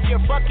 then off your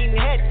fucking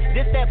head.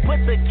 This that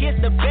puts a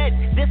kiss to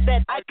bed. This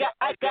that I got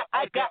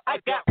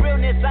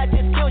realness, I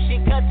just kill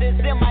shit, cause it's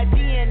in my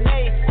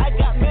DNA. I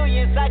got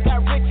millions, I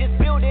got riches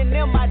building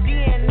in my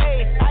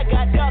DNA. I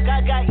got dark, I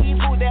got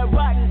evil that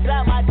rot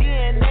inside my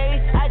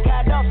DNA. I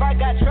got off, I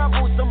got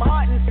trouble, some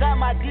heart inside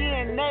my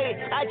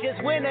DNA. I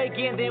just win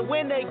again, then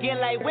win again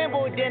like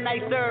Wimbledon I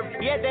serve.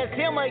 Yeah, that's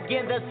him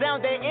again, the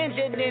sound that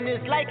engine in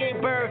is like a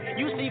bird.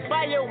 You see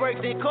fireworks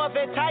and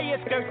Corvette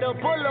tires skirt the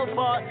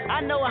boulevard.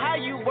 I know how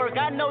you work,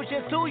 I know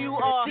just who you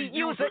are. See,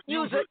 use a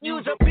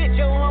bitch,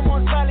 your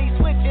hormones probably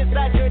switch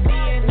inside your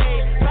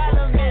DNA.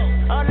 Problem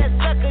is, all that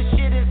sucker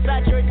shit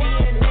inside your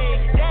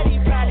DNA. Daddy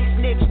probably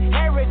snitch,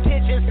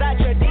 heritage inside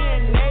your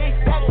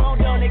DNA. Backbone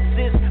don't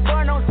exist,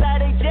 born on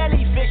side a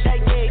jellyfish I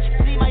gauge.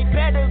 See my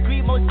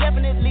pedigree, most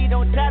definitely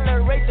don't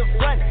tolerate the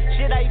front.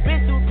 Shit I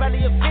been through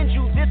probably offend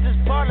you, this is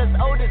Paula's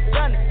oldest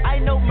son. I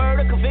know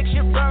murder,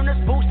 conviction, burners,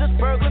 boosters,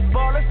 burglars,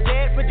 ballers,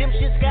 dead.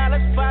 Redemption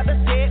scholars, fathers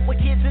dead. With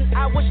kids and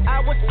I wish I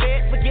was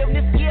fed.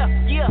 Forgiveness, yeah.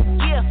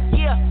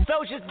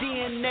 Soldier's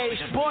DNA,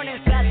 born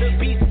inside the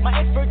beast. My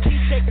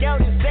expertise checked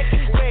out in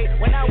second grade.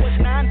 When I was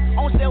 9,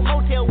 on sale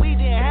motel, we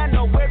didn't have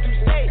nowhere to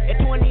stay. At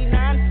 29,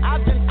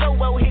 I've done so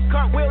well, hit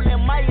cartwheel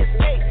in my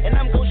estate. And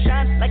I'm gon'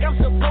 shine like I'm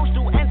supposed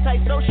to,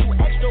 antisocial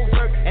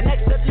extrovert. And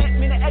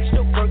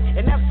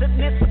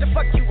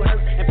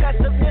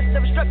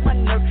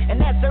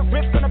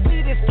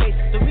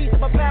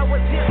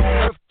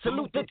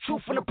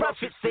truth from the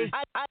prophecy.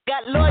 I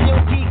got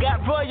loyalty,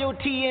 got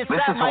royalty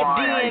inside my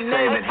DNA. This is why I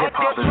say that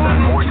hip-hop has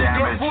done more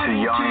damage to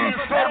young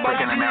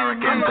African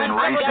Americans than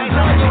racism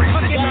in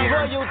recent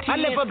years. I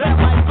never bet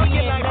my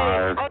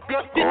DNA.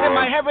 This is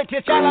my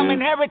heritage, all I'm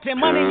inheriting.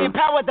 Money and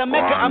power, the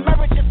maker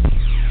emeritus.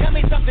 Tell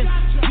me something,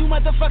 you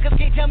motherfuckers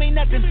can't tell me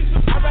nothing.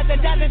 I'd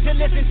rather die than to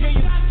listen to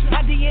you.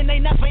 My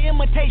DNA not for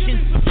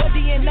imitation, your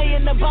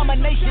DNA an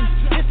abomination.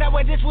 This how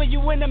it is when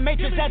you in the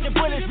matrix, out your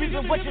bullets,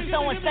 reaping what you're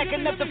sowing,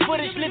 stacking up the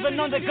footage, living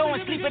on the go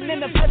and sleeping in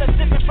the villa,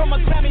 sipping from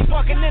a Grammy,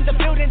 walking in the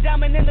building,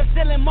 diamond in the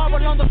ceiling,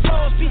 marble on the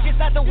floors, beaches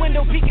out the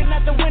window, peeking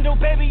out the window,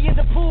 baby in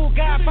the pool,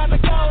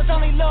 Godfather goes,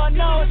 only Lord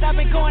knows. I've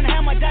been going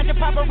hammer, dodging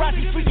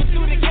paparazzi, freaking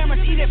through the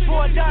cameras, eat it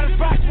for $4,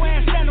 rock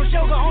wearing sandals,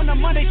 yoga on a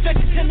Monday,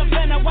 stretches in the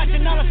November,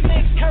 watching all the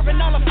snakes.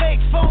 Curving all the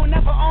fakes, phone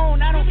never own.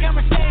 I don't count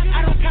mistakes,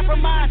 I don't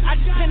compromise. I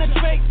just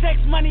penetrate,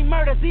 sex, money,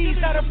 murder. These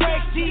are the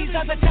breaks, these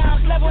are the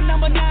times. Level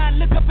number 9,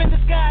 look up in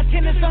the sky.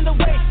 Tennis on the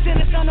way,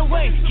 tennis on the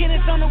way, tennis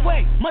on the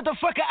way.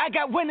 Motherfucker, I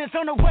got winners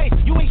on the way.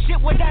 You ain't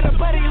shit without a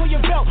buddy on your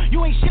belt.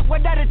 You ain't shit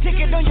without a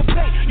ticket on your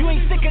plate. You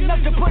ain't sick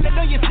enough to put it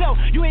on yourself.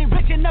 You ain't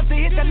rich enough to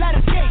hit the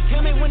ladder skate. Tell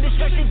me when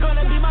destruction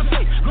gonna be my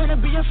fate. Gonna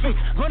be a fate,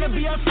 gonna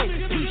be a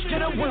fate. Peace to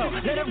the world,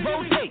 let it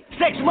rotate.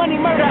 Sex, money,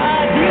 murder,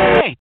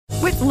 DNA.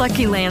 With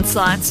Lucky Land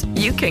Slots,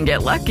 you can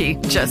get lucky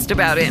just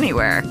about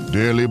anywhere.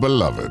 Dearly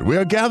beloved, we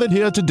are gathered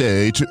here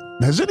today to...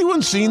 Has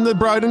anyone seen the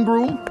bride and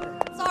groom?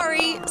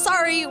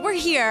 Sorry, we're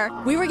here.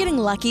 We were getting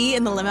lucky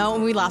in the limo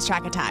and we lost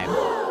track of time.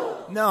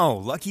 No,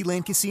 Lucky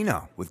Land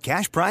Casino, with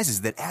cash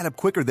prizes that add up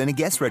quicker than a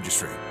guest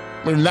registry.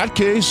 In that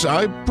case,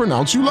 I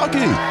pronounce you lucky.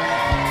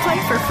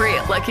 Play for free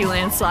at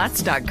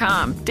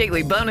LuckyLandSlots.com.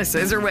 Daily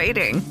bonuses are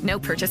waiting. No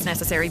purchase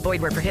necessary.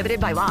 Void where prohibited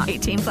by law.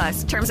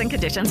 18+. Terms and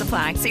conditions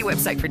apply. See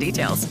website for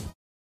details.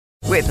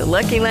 With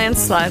Lucky Land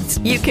Slots,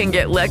 you can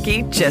get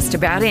lucky just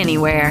about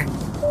anywhere.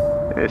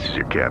 This is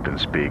your captain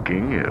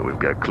speaking. We've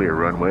got clear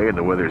runway and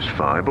the weather's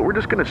fine, but we're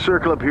just going to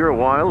circle up here a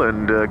while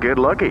and get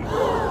lucky.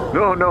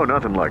 No,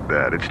 nothing like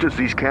that. It's just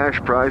these cash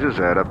prizes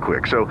add up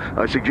quick. So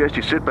I suggest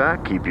you sit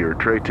back, keep your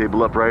tray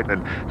table upright,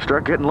 and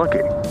start getting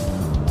lucky.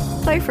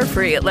 Play for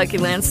free at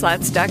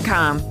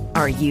LuckyLandSlots.com.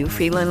 Are you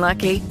feeling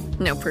lucky?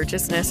 No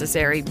purchase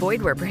necessary.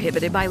 Void where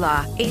prohibited by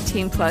law.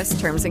 18+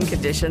 terms and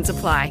conditions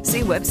apply.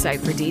 See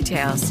website for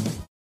details.